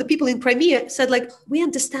most of the people in Crimea said, like, we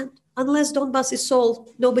understand, unless Donbas is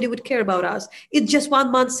solved, nobody would care about us. It's just 1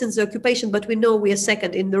 month since the occupation, but we know we are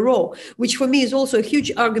second in the row, which for me is also a huge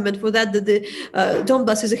argument for that the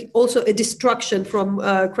Donbas is also a destruction from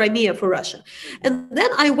Crimea for Russia. And then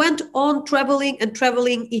I went on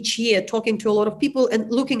traveling each year, talking to a lot of people and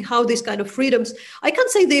looking how these kind of freedoms, I can't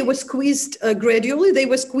say they were squeezed gradually, they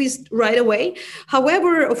were squeezed right away.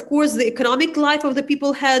 However, of course, the economic life of the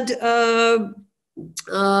people had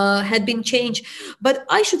been changed. But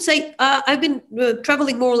I should say I've been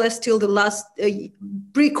traveling more or less till the last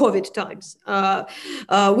pre-COVID times,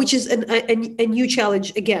 which is a new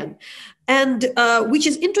challenge again. And which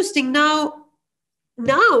is interesting now,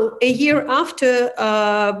 a year after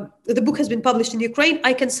the book has been published in Ukraine,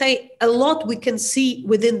 I can say a lot we can see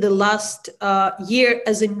within the last year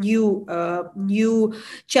as a new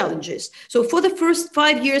challenges. So for the first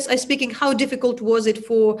 5 years, I speaking how difficult was it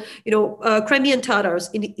for Crimean Tatars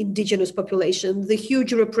in indigenous population, the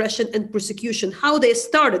huge repression and persecution, how they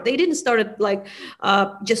started. They didn't start like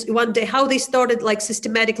just one day, how they started like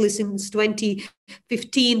systematically since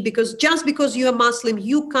 2015, because just because you're a Muslim,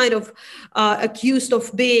 you kind of accused of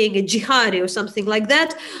being a jihadi or something like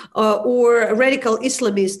that, or a radical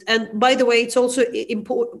Islamist. And by the way, it's also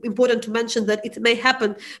important to mention that it may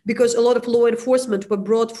happen because a lot of law enforcement were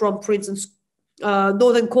brought from, for instance,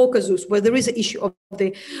 Northern Caucasus, where there is an issue of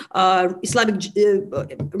the Islamic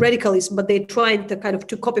radicalism, but they're trying to kind of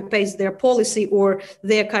to copy paste their policy or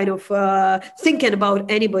their kind of thinking about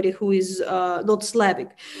anybody who is not Slavic.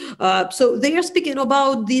 So they are speaking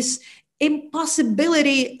about this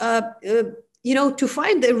impossibility to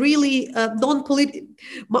find a really non-political.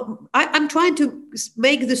 I'm trying to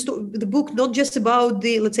make the book not just about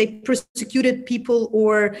the, let's say, persecuted people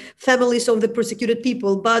or families of the persecuted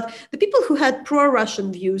people, but the people who had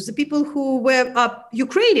pro-Russian views, the people who were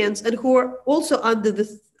Ukrainians and who are also under the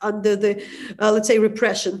let's say,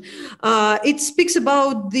 repression. It speaks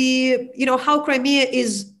about the, how Crimea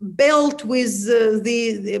is built with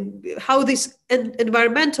how this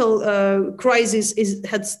environmental crisis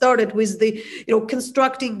had started with the,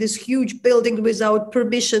 constructing this huge building without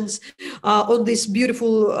permissions on these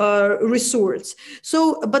beautiful resorts.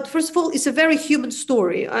 So, but first of all, it's a very human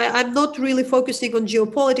story. I'm not really focusing on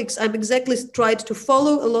geopolitics. I'm exactly tried to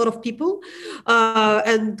follow a lot of people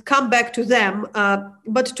and come back to them.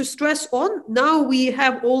 But to stress on, now we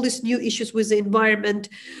have all these new issues with the environment,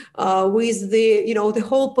 with the, the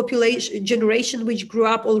whole population generation which grew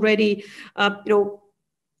up already,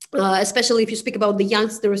 especially if you speak about the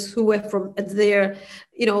youngsters who were from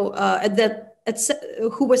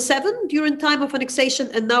who were 7 during time of annexation,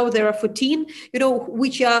 and now there are 14,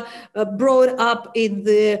 which are brought up in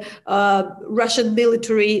the Russian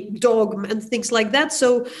military dogma and things like that.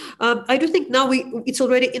 So I do think now it's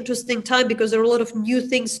already interesting time, because there are a lot of new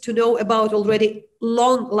things to know about already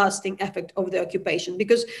long-lasting effect of the occupation,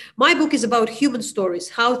 because my book is about human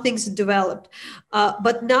stories, how things developed.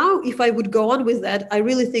 But now, if I would go on with that, I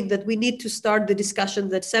really think that we need to start the discussion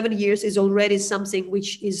that 7 years is already something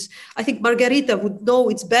which is, I think Margarita would know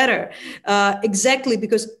it's better, exactly,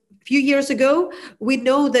 because a few years ago, we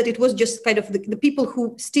know that it was just kind of the people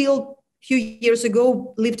who still few years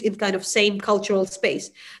ago lived in kind of same cultural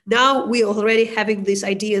space. Now we are already having these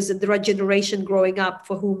ideas that there are generation growing up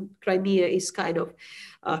for whom Crimea is kind of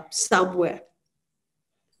somewhere.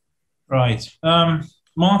 Right.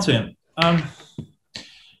 Martin,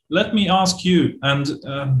 let me ask you, and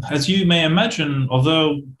as you may imagine,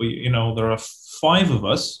 although there are 5 of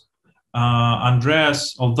us,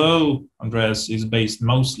 Andreas, although Andreas is based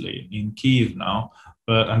mostly in Kyiv now,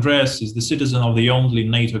 but Andreas is the citizen of the only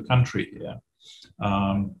NATO country here.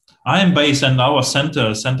 I am based, and our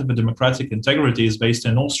Center for Democratic Integrity is based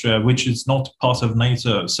in Austria, which is not part of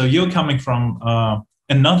NATO. So you're coming from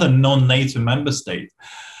another non-NATO member state.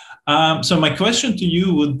 So my question to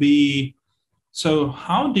you would be, so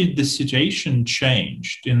how did the situation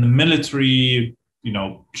change in the military,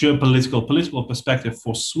 geopolitical, political perspective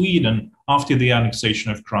for Sweden after the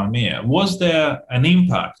annexation of Crimea? Was there an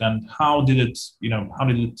impact, and how did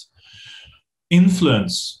it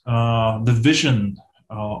influence the vision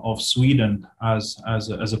of Sweden as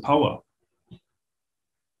a power?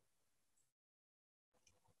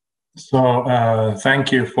 So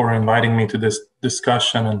thank you for inviting me to this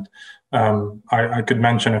discussion, and I could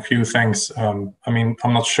mention a few things. I'm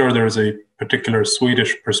not sure there is a particular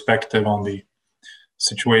Swedish perspective on the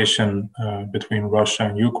situation between Russia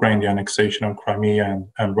and Ukraine, the annexation of Crimea,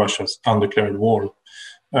 and Russia's undeclared war.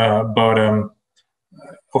 But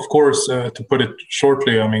of course, to put it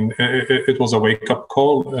shortly, I mean, it was a wake-up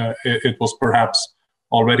call. It was perhaps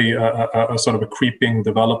already a sort of a creeping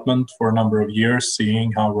development for a number of years,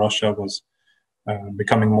 seeing how Russia was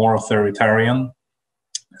becoming more authoritarian,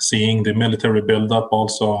 seeing the military buildup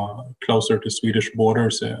also closer to Swedish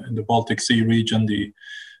borders in the Baltic Sea region, the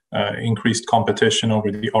increased competition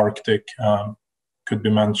over the Arctic could be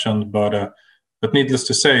mentioned, but needless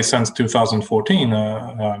to say, since 2014,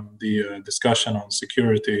 the discussion on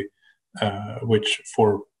security, which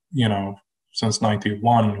for since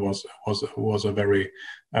 '91 was a very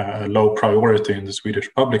low priority in the Swedish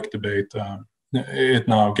public debate, it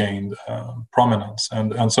now gained prominence,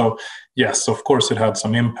 and so yes, of course, it had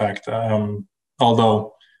some impact.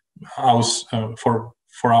 Although,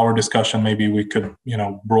 for our discussion, maybe we could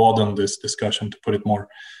broaden this discussion to put it more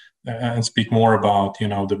and speak more about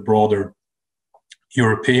the broader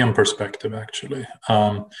European perspective, actually,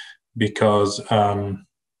 because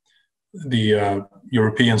the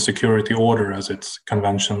European security order, as it's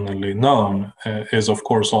conventionally known, is of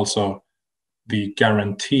course also the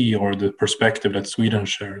guarantee or the perspective that Sweden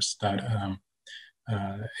shares that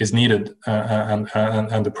is needed, and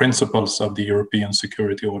the principles of the European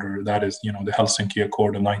security order. That is, the Helsinki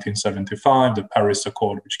Accord of 1975, the Paris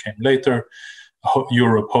Accord, which came later.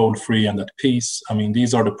 Europe whole, free, and at peace. I mean,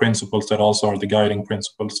 these are the principles that also are the guiding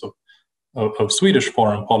principles of Swedish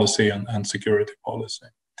foreign policy and security policy.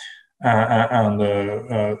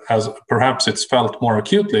 As perhaps it's felt more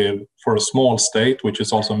acutely for a small state, which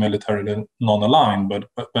is also militarily non-aligned.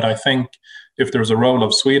 But I think if there's a role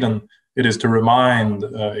of Sweden, it is to remind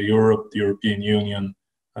Europe, the European Union,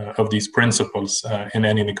 of these principles in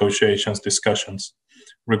any negotiations, discussions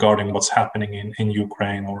regarding what's happening in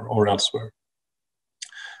Ukraine or elsewhere.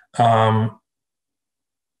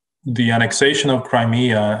 The annexation of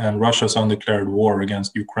Crimea and Russia's undeclared war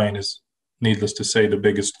against Ukraine is, needless to say, the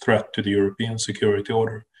biggest threat to the European security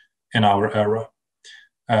order in our era.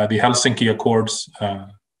 The Helsinki Accords,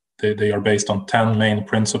 they are based on 10 main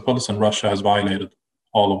principles, and Russia has violated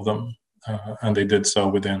all of them, and they did so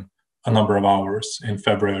within a number of hours in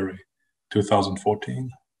February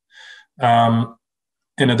 2014.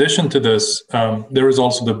 In addition to this, there is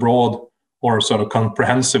also the broad or sort of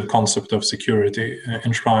comprehensive concept of security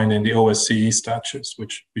enshrined in the OSCE statutes,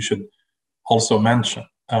 which we should also mention,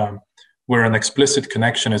 where an explicit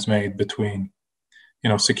connection is made between,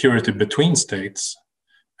 security between states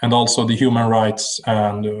and also the human rights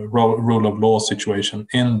and rule of law situation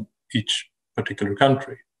in each particular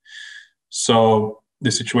country. So the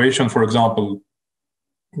situation, for example,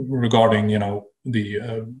 regarding,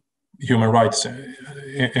 the human rights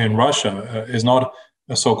in Russia is not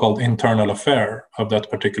a so-called internal affair of that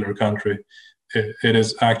particular country. It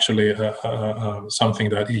is actually something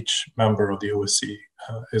that each member of the OSCE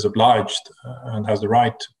is obliged and has the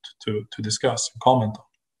right to discuss and comment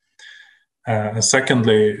on.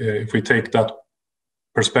 Secondly, if we take that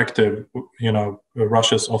perspective,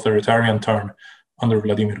 Russia's authoritarian turn under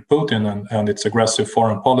Vladimir Putin and its aggressive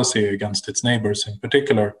foreign policy against its neighbors in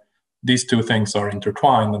particular, these two things are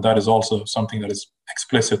intertwined, and that is also something that is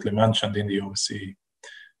explicitly mentioned in the OSCE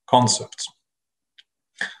concepts.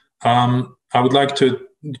 I would like to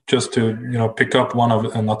pick up one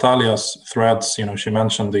of Natalia's threads. She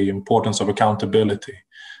mentioned the importance of accountability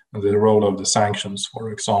and the role of the sanctions,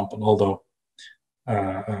 for example, although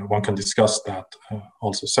one can discuss that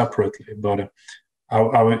also separately. But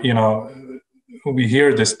we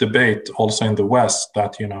hear this debate also in the West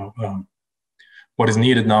that what is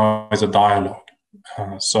needed now is a dialogue.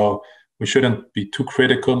 So we shouldn't be too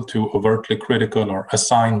critical, too overtly critical, or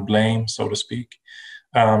assign blame, so to speak,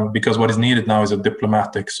 because what is needed now is a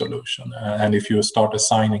diplomatic solution. And if you start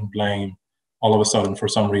assigning blame, all of a sudden, for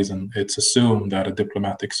some reason, it's assumed that a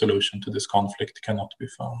diplomatic solution to this conflict cannot be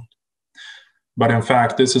found. But in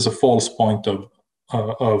fact, this is a false point of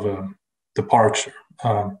departure.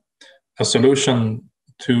 A solution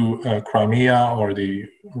to Crimea or the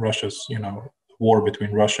Russia's, war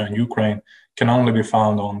between Russia and Ukraine can only be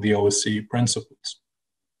found on the OSCE principles.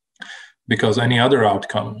 Because any other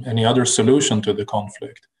outcome, any other solution to the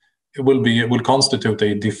conflict, it will constitute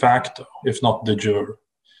a de facto, if not de jure,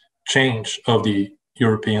 change of the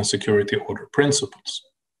European security order principles.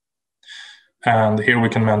 And here we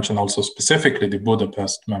can mention also specifically the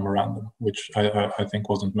Budapest Memorandum, which I think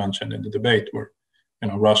wasn't mentioned in the debate, where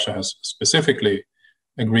Russia has specifically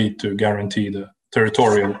agreed to guarantee the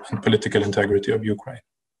territorial and political integrity of Ukraine.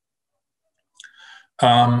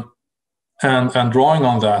 And drawing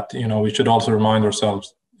on that, we should also remind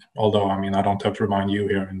ourselves, although I don't have to remind you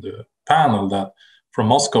here in the panel, that from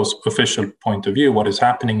Moscow's official point of view, what is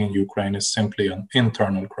happening in Ukraine is simply an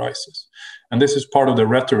internal crisis. And this is part of the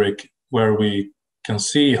rhetoric where we can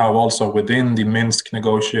see how also within the Minsk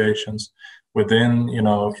negotiations, within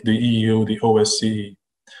the EU, the OSCE,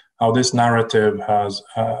 how this narrative has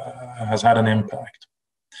had an impact.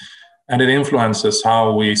 And it influences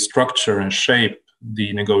how we structure and shape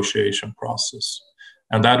the negotiation process.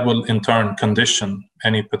 And that will in turn condition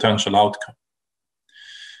any potential outcome.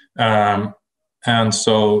 And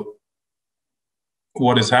so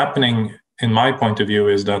what is happening, in my point of view,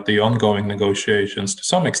 is that the ongoing negotiations, to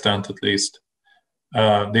some extent at least,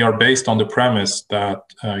 they are based on the premise that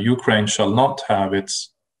Ukraine shall not have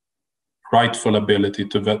its rightful ability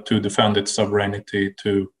to defend its sovereignty,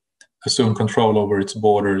 to assume control over its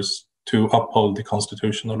borders, to uphold the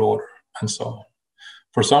constitutional order, and so on.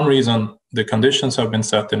 For some reason, the conditions have been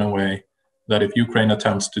set in a way that if Ukraine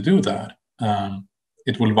attempts to do that,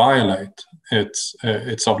 it will violate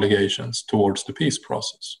its obligations towards the peace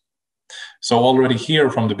process. So already here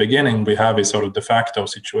from the beginning, we have a sort of de facto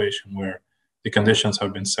situation where the conditions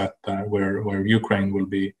have been set where Ukraine will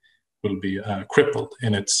be crippled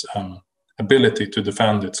in its ability to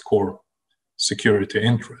defend its core security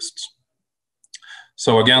interests.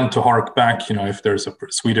 So again, to hark back, if there's a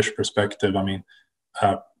Swedish perspective, I mean,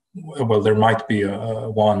 well, there might be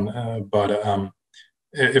one, but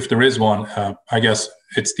if there is one, I guess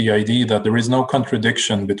it's the idea that there is no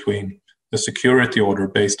contradiction between the security order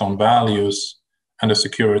based on values and a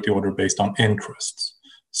security order based on interests.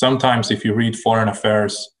 Sometimes if you read foreign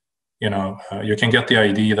affairs, you can get the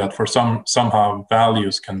idea that for somehow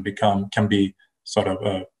values can be sort of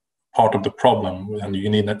a part of the problem, and you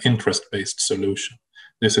need an interest-based solution.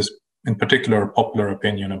 This is in particular a popular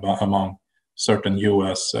opinion among certain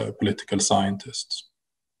US political scientists.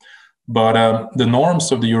 But the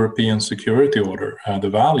norms of the European security order, the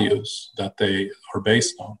values that they are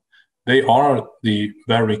based on, they are the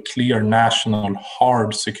very clear national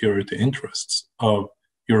hard security interests of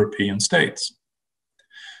European states.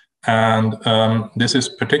 And this is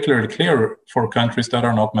particularly clear for countries that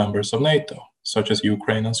are not members of NATO, such as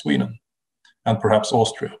Ukraine and Sweden, and perhaps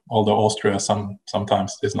Austria, although Austria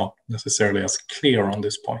sometimes is not necessarily as clear on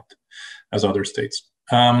this point as other states.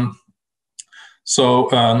 So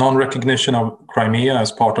non-recognition of Crimea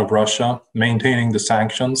as part of Russia, maintaining the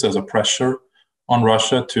sanctions as a pressure on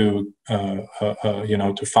Russia to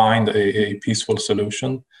find a peaceful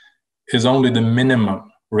solution is only the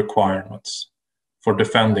minimum requirements for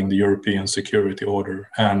defending the European security order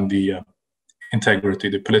and the integrity,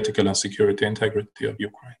 the political and security integrity of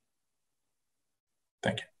Ukraine.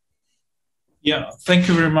 Thank you. Yeah, thank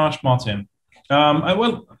you very much, Martin.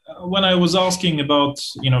 When I was asking about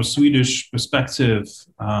Swedish perspective,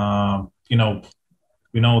 we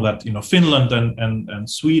know that Finland and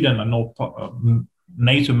Sweden are not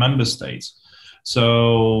NATO member states.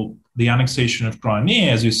 So the annexation of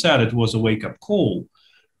Crimea, as you said, it was a wake-up call.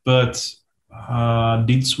 But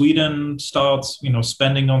did Sweden start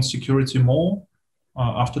spending on security more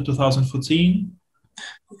after 2014?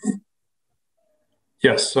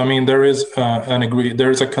 Yes, I mean there is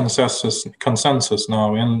a consensus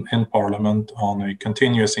now in Parliament on a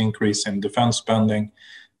continuous increase in defense spending.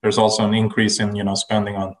 There's also an increase in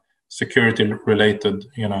spending on security-related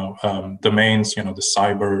domains, the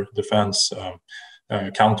cyber defense,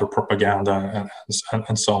 counter propaganda,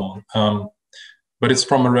 and so on. But it's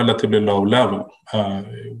from a relatively low level.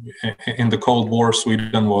 In the Cold War,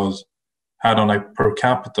 Sweden had on a per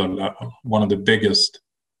capita level one of the biggest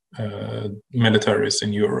militaries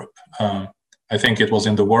in Europe. I think it was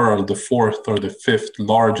in the world the fourth or the fifth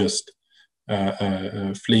largest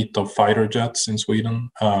fleet of fighter jets in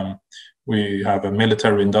Sweden. We have a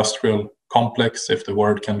military-industrial complex, if the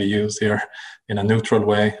word can be used here in a neutral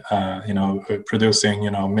way,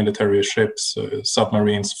 producing military ships,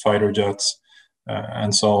 submarines, fighter jets,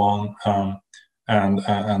 and so on.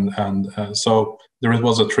 So there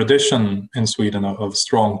was a tradition in Sweden of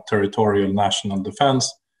strong territorial national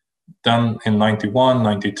defense. Then in 91,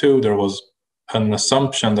 92, there was an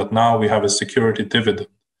assumption that now we have a security dividend.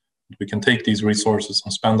 We can take these resources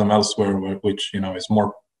and spend them elsewhere, which is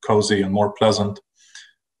more cozy and more pleasant.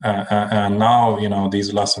 And now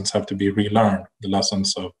these lessons have to be relearned, the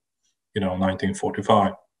lessons of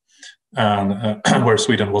 1945, and where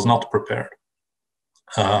Sweden was not prepared,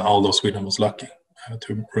 although Sweden was lucky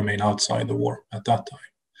to remain outside the war at that time.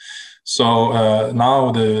 So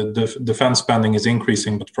now the defense spending is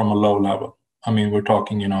increasing, but from a low level. I mean, we're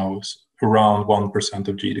talking, around 1%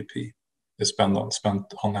 of GDP is spent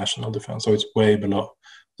on national defense. So it's way below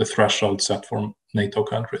the threshold set for NATO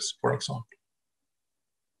countries, for example.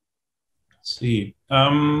 See,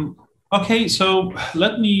 Okay, so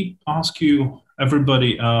let me ask you,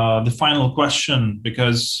 everybody, the final question,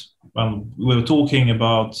 because we were talking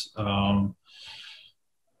about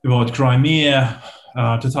Crimea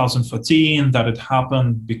 2014, that it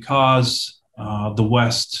happened because the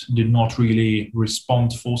West did not really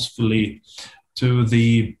respond forcefully to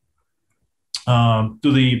the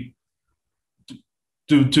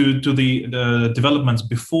developments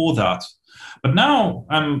before that. But now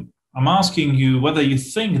I'm asking you whether you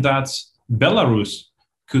think that Belarus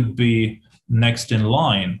could be next in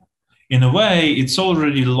line. In a way, it's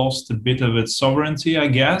already lost a bit of its sovereignty, I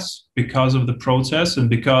guess, because of the protests and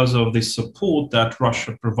because of the support that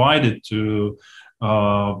Russia provided to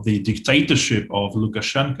the dictatorship of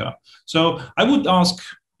Lukashenko. So I would ask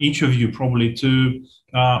each of you probably to,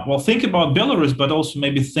 well, think about Belarus, but also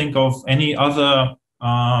maybe think of any other,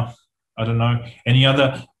 I don't know, any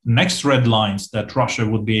other next red lines that Russia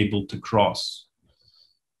would be able to cross.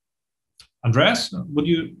 Andreas, would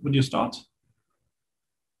you start?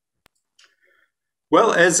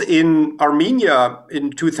 Well, as in Armenia in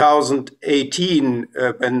 2018,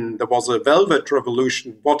 when there was a Velvet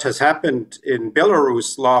Revolution, what has happened in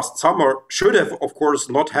Belarus last summer should have, of course,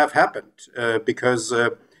 not have happened, because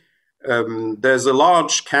there's a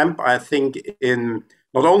large camp, I think, in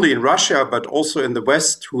not only in Russia, but also in the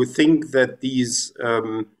West, who think that these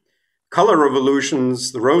color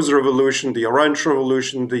revolutions, the Rose Revolution, the Orange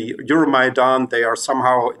Revolution, the Euromaidan, they are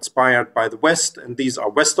somehow inspired by the West, and these are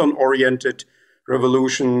Western-oriented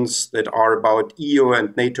revolutions that are about EU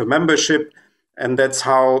and NATO membership, and that's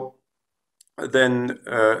how then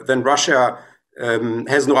Russia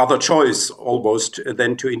has no other choice almost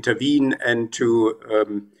than to intervene and to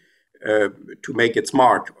make its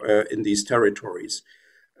mark in these territories.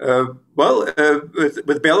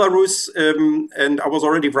 With Belarus, and I was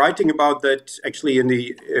already writing about that actually in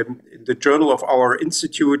the journal of our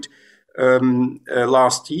institute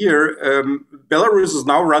last year. Belarus is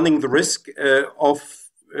now running the risk of,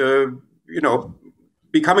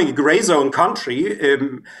 becoming a gray zone country,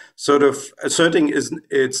 sort of asserting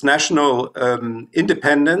its national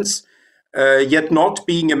independence, yet not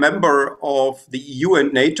being a member of the EU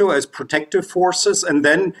and NATO as protective forces, and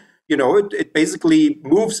then it basically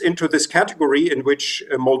moves into this category in which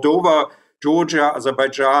Moldova, Georgia,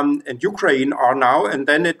 Azerbaijan, and Ukraine are now, and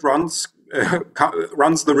then it runs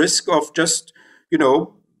the risk of just,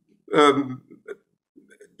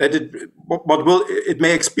 that it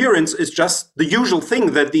may experience is just the usual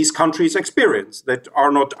thing that these countries experience, that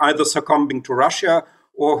are not either succumbing to Russia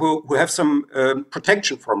or who have some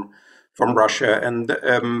protection from Russia, and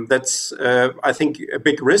that's I think a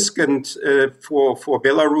big risk. And for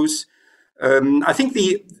Belarus, I think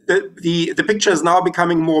the picture is now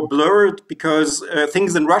becoming more blurred because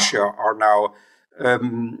things in Russia are now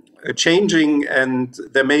changing, and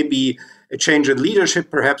there may be a change in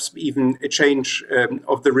leadership, perhaps even a change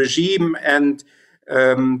of the regime, and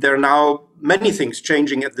there are now many things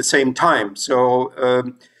changing at the same time. So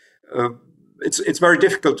it's very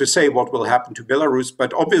difficult to say what will happen to Belarus,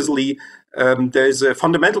 but obviously there's a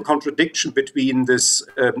fundamental contradiction between this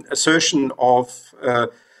assertion of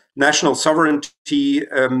national sovereignty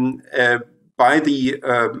by the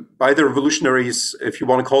revolutionaries, if you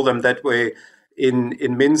want to call them that way,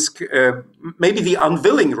 in Minsk, maybe the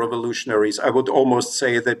unwilling revolutionaries, I would almost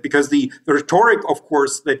say that, because the rhetoric, of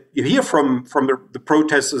course, that you hear from the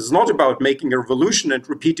protests is not about making a revolution and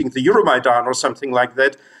repeating the Euromaidan or something like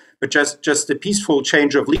that, but just a peaceful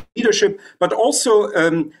change of leadership, but also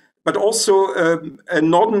a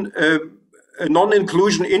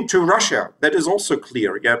non-inclusion into Russia. That is also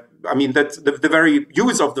clear. Yeah, I mean that the very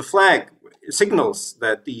use of the flag signals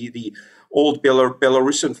that the old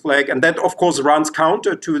Belarusian flag, and that of course runs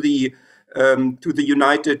counter to the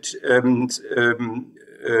United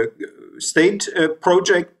State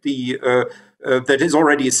project, that is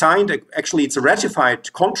already signed. Actually, it's a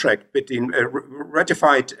ratified contract between a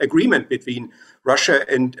ratified agreement between Russia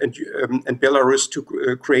and Belarus to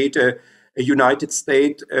create a united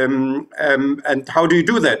state. And how do you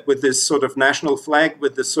do that with this sort of national flag,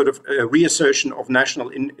 with this sort of reassertion of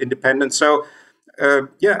national independence? So,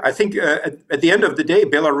 I think at the end of the day,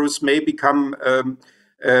 Belarus may become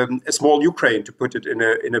a small Ukraine, to put it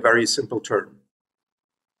in a very simple term.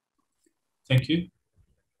 Thank you.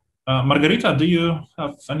 Margarita, do you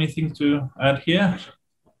have anything to add here?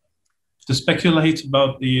 To speculate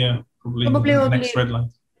about the probably next red line?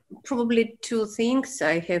 Probably two things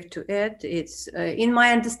I have to add. It's in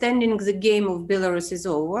my understanding, the game of Belarus is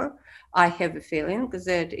over. I have a feeling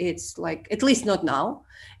that it's like, at least not now,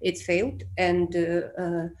 it's failed. And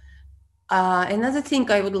Another thing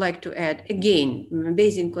I would like to add, again,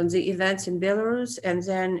 basing on the events in Belarus and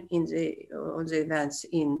then on the events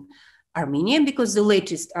in Armenia, because the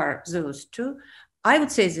latest are those two, I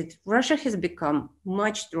would say that Russia has become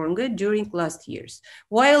much stronger during last years.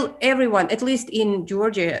 While everyone, at least in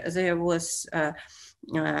Georgia, there was a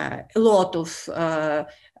lot of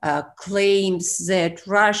claims that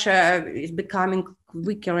Russia is becoming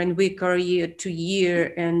weaker and weaker year to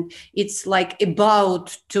year, and it's like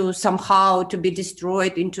about to somehow to be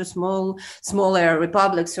destroyed into smaller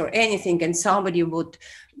republics or anything, and somebody would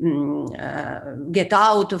get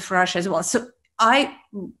out of Russia as well. So I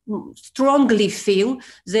strongly feel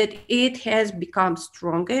that it has become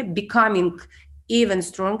stronger, becoming even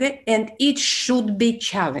stronger, and it should be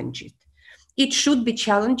challenged. It should be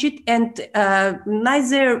challenged, and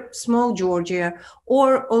neither small Georgia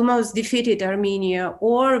or almost defeated Armenia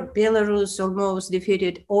or Belarus almost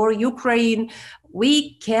defeated or Ukraine,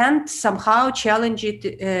 we can't somehow challenge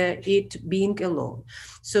it being alone.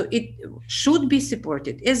 So it should be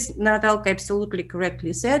supported. As Natalia absolutely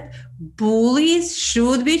correctly said, bullies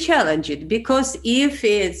should be challenged, because if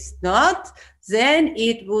it's not, then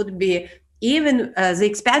it would be even the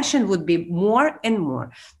expansion would be more and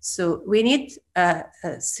more. So we need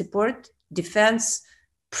support, defense,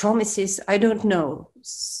 promises, I don't know,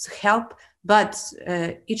 help, but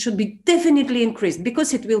it should be definitely increased,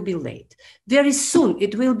 because it will be late. Very soon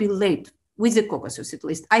it will be late, with the Caucasus at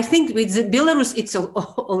least. I think with the Belarus, it's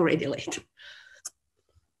already late.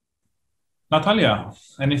 Natalia,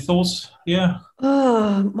 any thoughts here?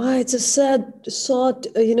 It's a sad thought.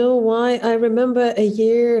 You know why? I remember a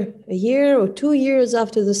year or 2 years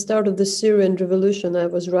after the start of the Syrian revolution, I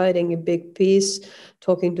was writing a big piece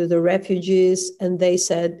talking to the refugees, and they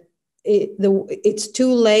said it's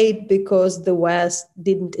too late because the West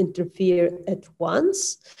didn't interfere at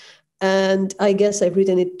once. And I guess I've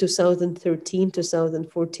written it 2013,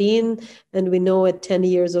 2014, and we know at 10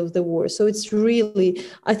 years of the war. So it's really,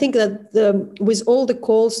 I think that with all the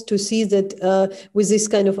calls to see that with this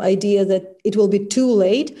kind of idea that it will be too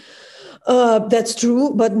late, that's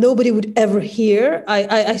true, but nobody would ever hear.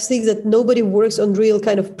 I think that nobody works on real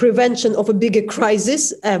kind of prevention of a bigger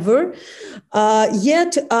crisis ever.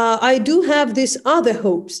 Yet I do have these other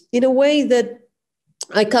hopes in a way that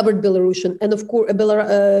I covered Belarusian and of course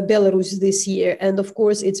Belarus this year, and of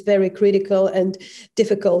course it's very critical and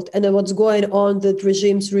difficult. And what's going on, that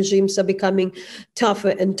regimes are becoming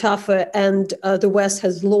tougher and tougher, and the West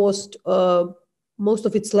has lost most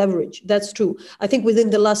of its leverage. That's true. I think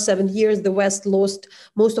within the last 7 years, the West lost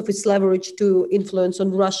most of its leverage to influence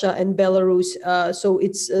on Russia and Belarus. So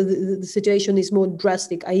it's the situation is more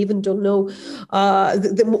drastic. I even don't know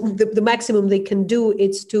the maximum they can do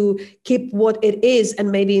is to keep what it is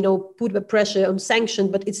and maybe put the pressure on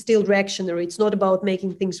sanction, but it's still reactionary. It's not about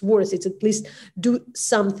making things worse. It's at least do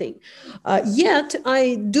something. Yet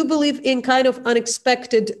I do believe in kind of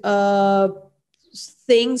unexpected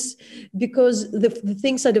things, because the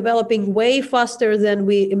things are developing way faster than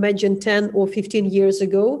we imagined 10 or 15 years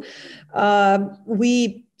ago.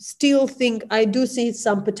 We still think, I do see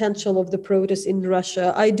some potential of the protests in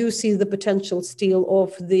Russia. I do see the potential still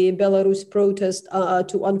of the Belarus protest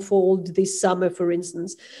to unfold this summer, for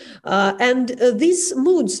instance. And these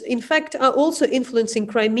moods, in fact, are also influencing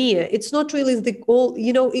Crimea. It's not really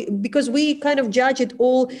because we kind of judge it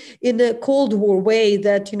all in a Cold War way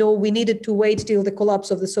that, we needed to wait till the collapse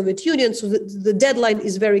of the Soviet Union. So the deadline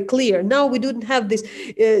is very clear. Now we don't have this,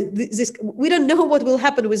 we don't know what will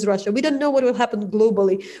happen with Russia. We don't know what will happen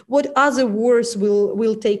globally. What other wars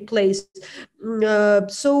will take place?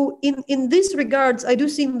 So in these regards, I do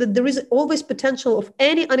think that there is always potential of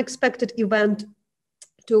any unexpected event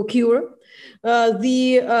to occur.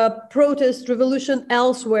 The protest revolution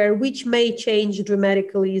elsewhere, which may change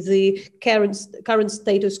dramatically the current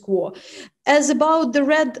status quo. As about the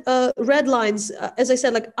red lines, as I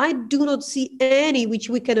said, I do not see any which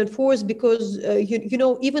we can enforce, because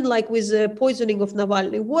even like with the poisoning of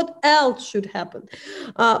Navalny, what else should happen?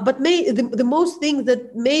 But the most thing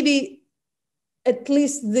that maybe at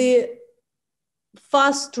least the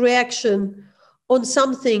fast reaction on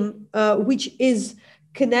something which is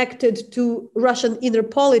connected to Russian inner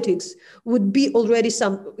politics would be already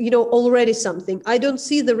something. I don't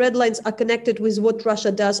see the red lines are connected with what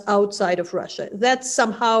Russia does outside of Russia. That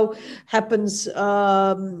somehow happens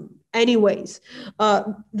anyways.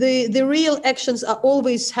 The real actions are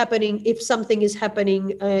always happening if something is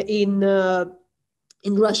happening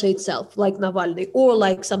in Russia itself, like Navalny, or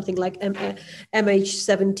like something like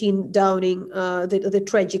MH17 downing, the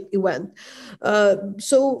tragic event.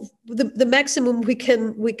 So the maximum we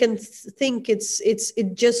can think it's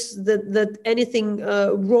just that anything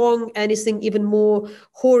wrong, anything even more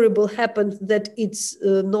horrible happened, that it's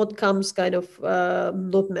not comes kind of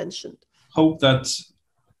not mentioned. Hope that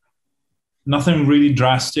nothing really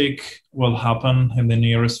drastic will happen in the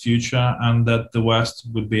nearest future, and that the West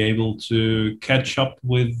would be able to catch up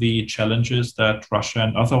with the challenges that Russia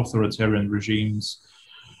and other authoritarian regimes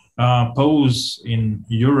pose in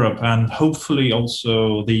Europe, and hopefully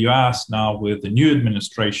also the US now with the new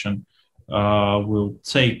administration will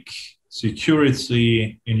take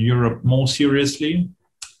security in Europe more seriously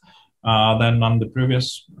than under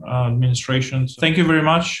previous administrations. Thank you very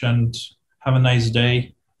much and have a nice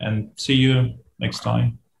day. And see you next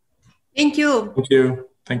time. Thank you. Thank you.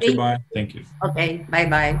 Thank you. Bye. Thank you. Okay.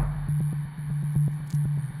 Bye-bye.